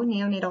also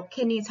neonatal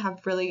kidneys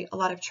have really a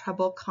lot of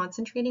trouble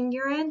concentrating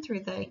urine through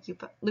the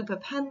loop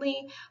of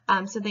Henle,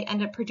 so they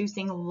end up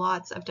producing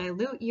lots of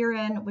dilute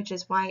urine, which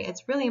is why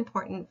it's really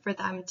important for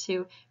them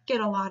to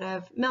get a lot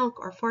of milk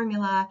or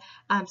formula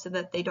so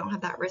that they don't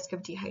have that risk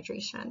of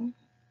dehydration.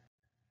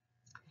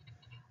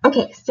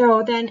 Okay,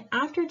 so then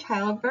after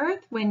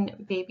childbirth,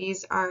 when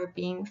babies are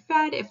being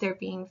fed, if they're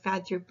being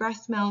fed through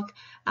breast milk,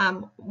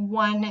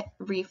 one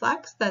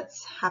reflex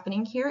that's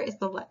happening here is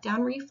the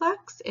letdown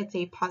reflex. It's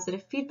a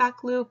positive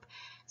feedback loop.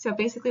 So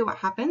basically what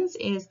happens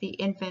is the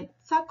infant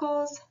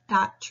suckles,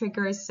 that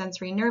triggers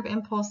sensory nerve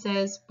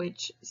impulses,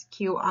 which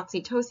cue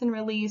oxytocin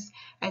release,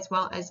 as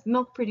well as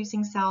milk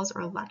producing cells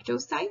or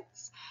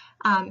lactocytes.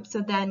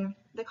 So then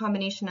the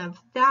combination of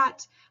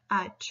that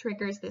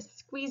triggers this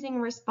squeezing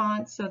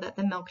response so that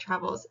the milk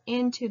travels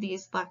into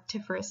these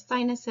lactiferous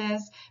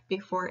sinuses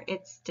before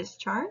it's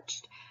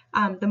discharged.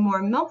 The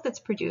more milk that's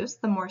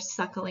produced, the more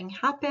suckling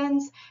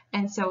happens,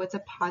 and so it's a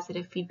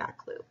positive feedback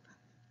loop.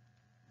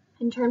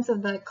 In terms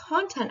of the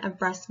content of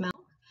breast milk,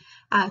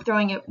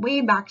 throwing it way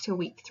back to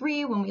week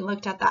 3 when we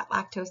looked at that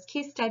lactose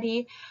case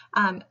study,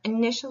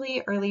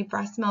 initially early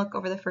breast milk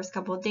over the first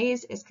couple of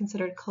days is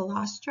considered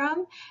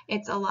colostrum.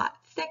 It's a lot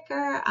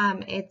thicker,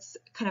 it's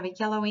kind of a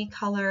yellowy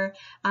color,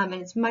 and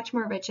it's much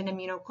more rich in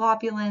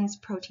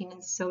immunoglobulins, protein,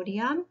 and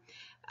sodium.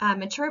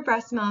 Mature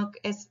breast milk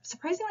is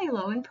surprisingly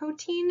low in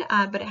protein,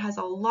 but it has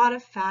a lot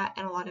of fat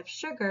and a lot of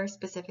sugar,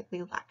 specifically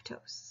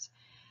lactose.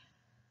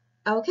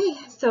 Okay,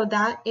 so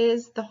that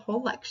is the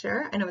whole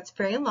lecture. I know it's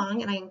very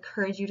long and I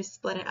encourage you to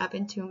split it up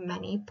into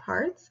many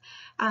parts.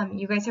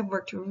 You guys have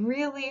worked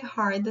really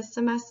hard this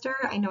semester.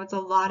 I know it's a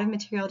lot of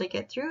material to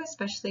get through,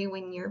 especially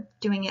when you're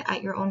doing it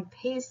at your own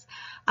pace.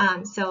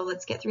 So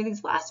let's get through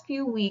these last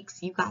few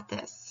weeks. You got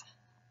this.